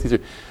 1953.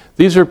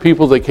 These are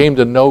people that came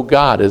to know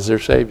God as their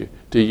Savior.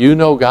 Do you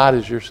know God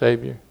as your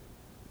Savior?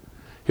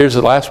 Here's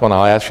the last one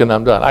I'll ask you and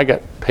I'm done.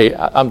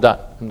 I'm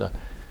done.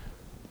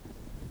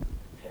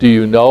 Do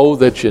you know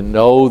that you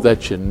know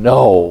that you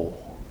know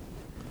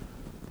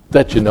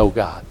that you know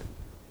God?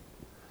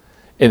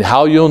 And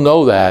how you'll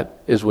know that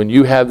is when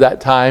you have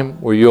that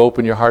time where you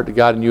open your heart to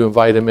God and you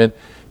invite Him in,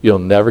 you'll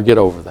never get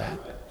over that.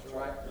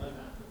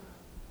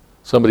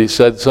 Somebody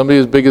said, somebody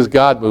as big as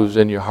God moves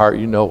in your heart,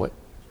 you know it.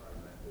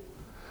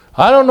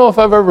 I don't know if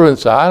I've ever been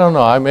saved. I don't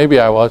know. Maybe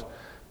I was.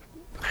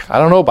 I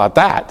don't know about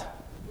that.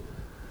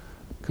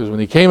 Because when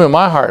He came in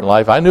my heart and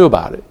life, I knew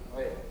about it.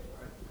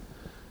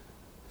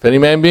 If any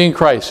man be in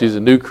Christ, he's a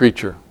new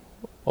creature.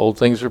 Old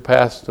things are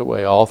passed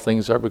away. All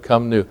things are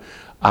become new.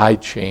 I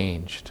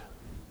changed.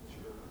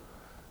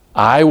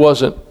 It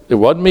wasn't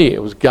me.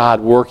 It was God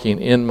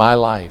working in my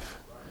life.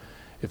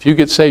 If you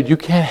get saved, you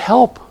can't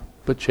help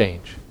but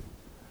change.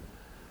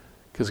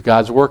 Because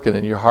God's working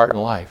in your heart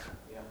and life.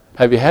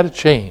 Have you had a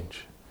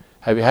change?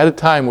 Have you had a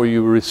time where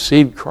you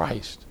received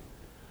Christ?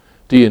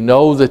 Do you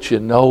know that you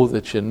know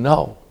that you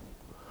know?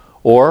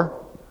 Or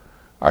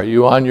are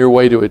you on your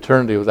way to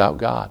eternity without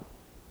God?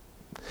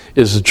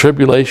 Is the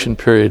tribulation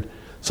period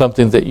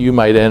something that you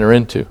might enter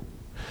into?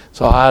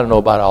 So I don't know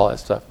about all that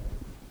stuff.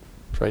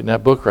 It's right in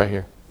that book right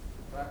here.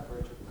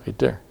 Right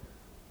there.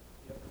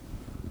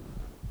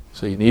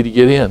 So you need to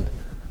get in.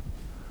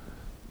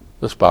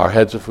 Let's bow our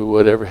heads if we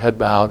would, every head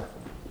bowed.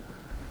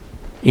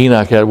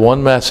 Enoch had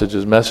one message,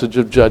 his message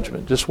of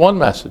judgment. Just one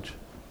message.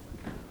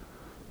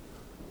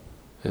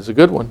 It's a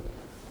good one.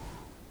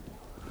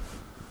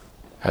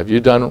 Have you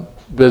done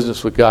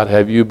business with God?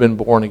 Have you been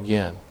born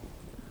again?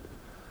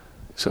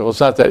 So it's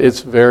not that. It's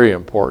very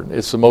important.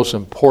 It's the most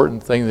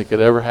important thing that could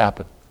ever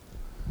happen.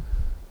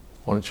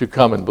 Why don't you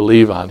come and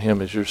believe on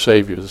Him as your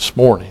Savior this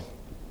morning?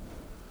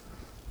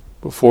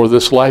 Before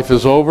this life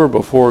is over,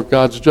 before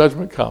God's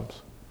judgment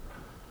comes.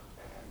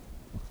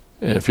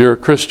 And if you're a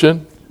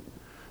Christian,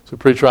 so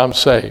preacher, I'm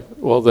saved.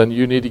 Well, then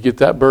you need to get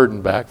that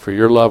burden back for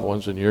your loved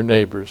ones and your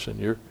neighbors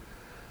and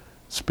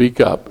speak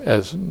up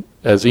as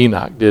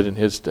Enoch did in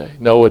his day,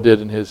 Noah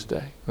did in his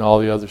day, and all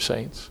the other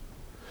saints.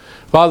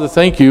 Father,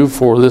 thank you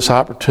for this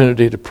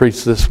opportunity to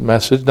preach this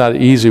message. Not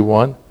an easy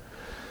one.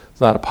 It's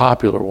not a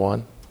popular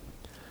one.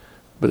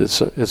 But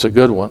it's a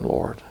good one,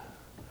 Lord.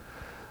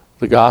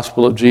 The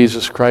gospel of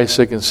Jesus Christ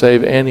that can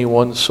save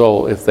anyone's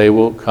soul if they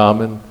will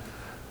come and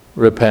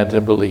repent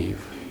and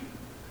believe.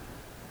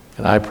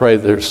 And I pray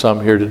there's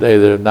some here today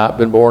that have not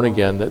been born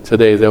again, that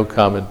today they'll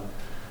come and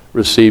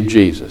receive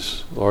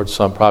Jesus. Lord,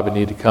 some probably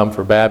need to come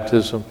for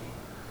baptism.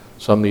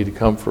 Some need to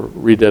come for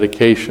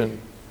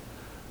rededication.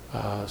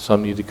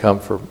 Some need to come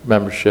for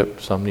membership.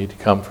 Some need to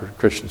come for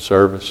Christian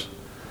service.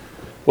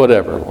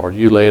 Whatever, Lord,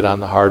 you lay it on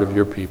the heart of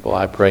your people.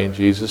 I pray in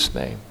Jesus'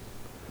 name.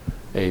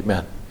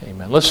 Amen.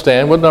 Amen. Let's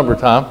stand. What number,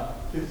 Tom?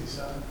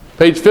 57.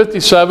 Page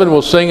 57,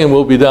 we'll sing and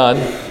we'll be done.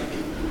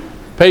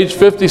 Page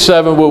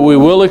 57, we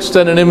will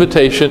extend an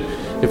invitation.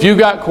 If you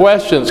got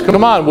questions,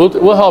 come on,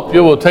 we'll help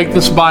you. We'll take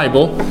this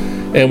Bible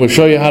and we'll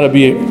show you how to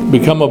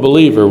become a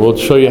believer. We'll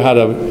show you how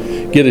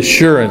to get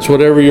assurance.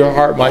 Whatever your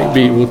heart might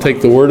be, we'll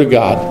take the Word of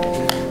God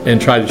and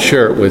try to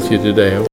share it with you today.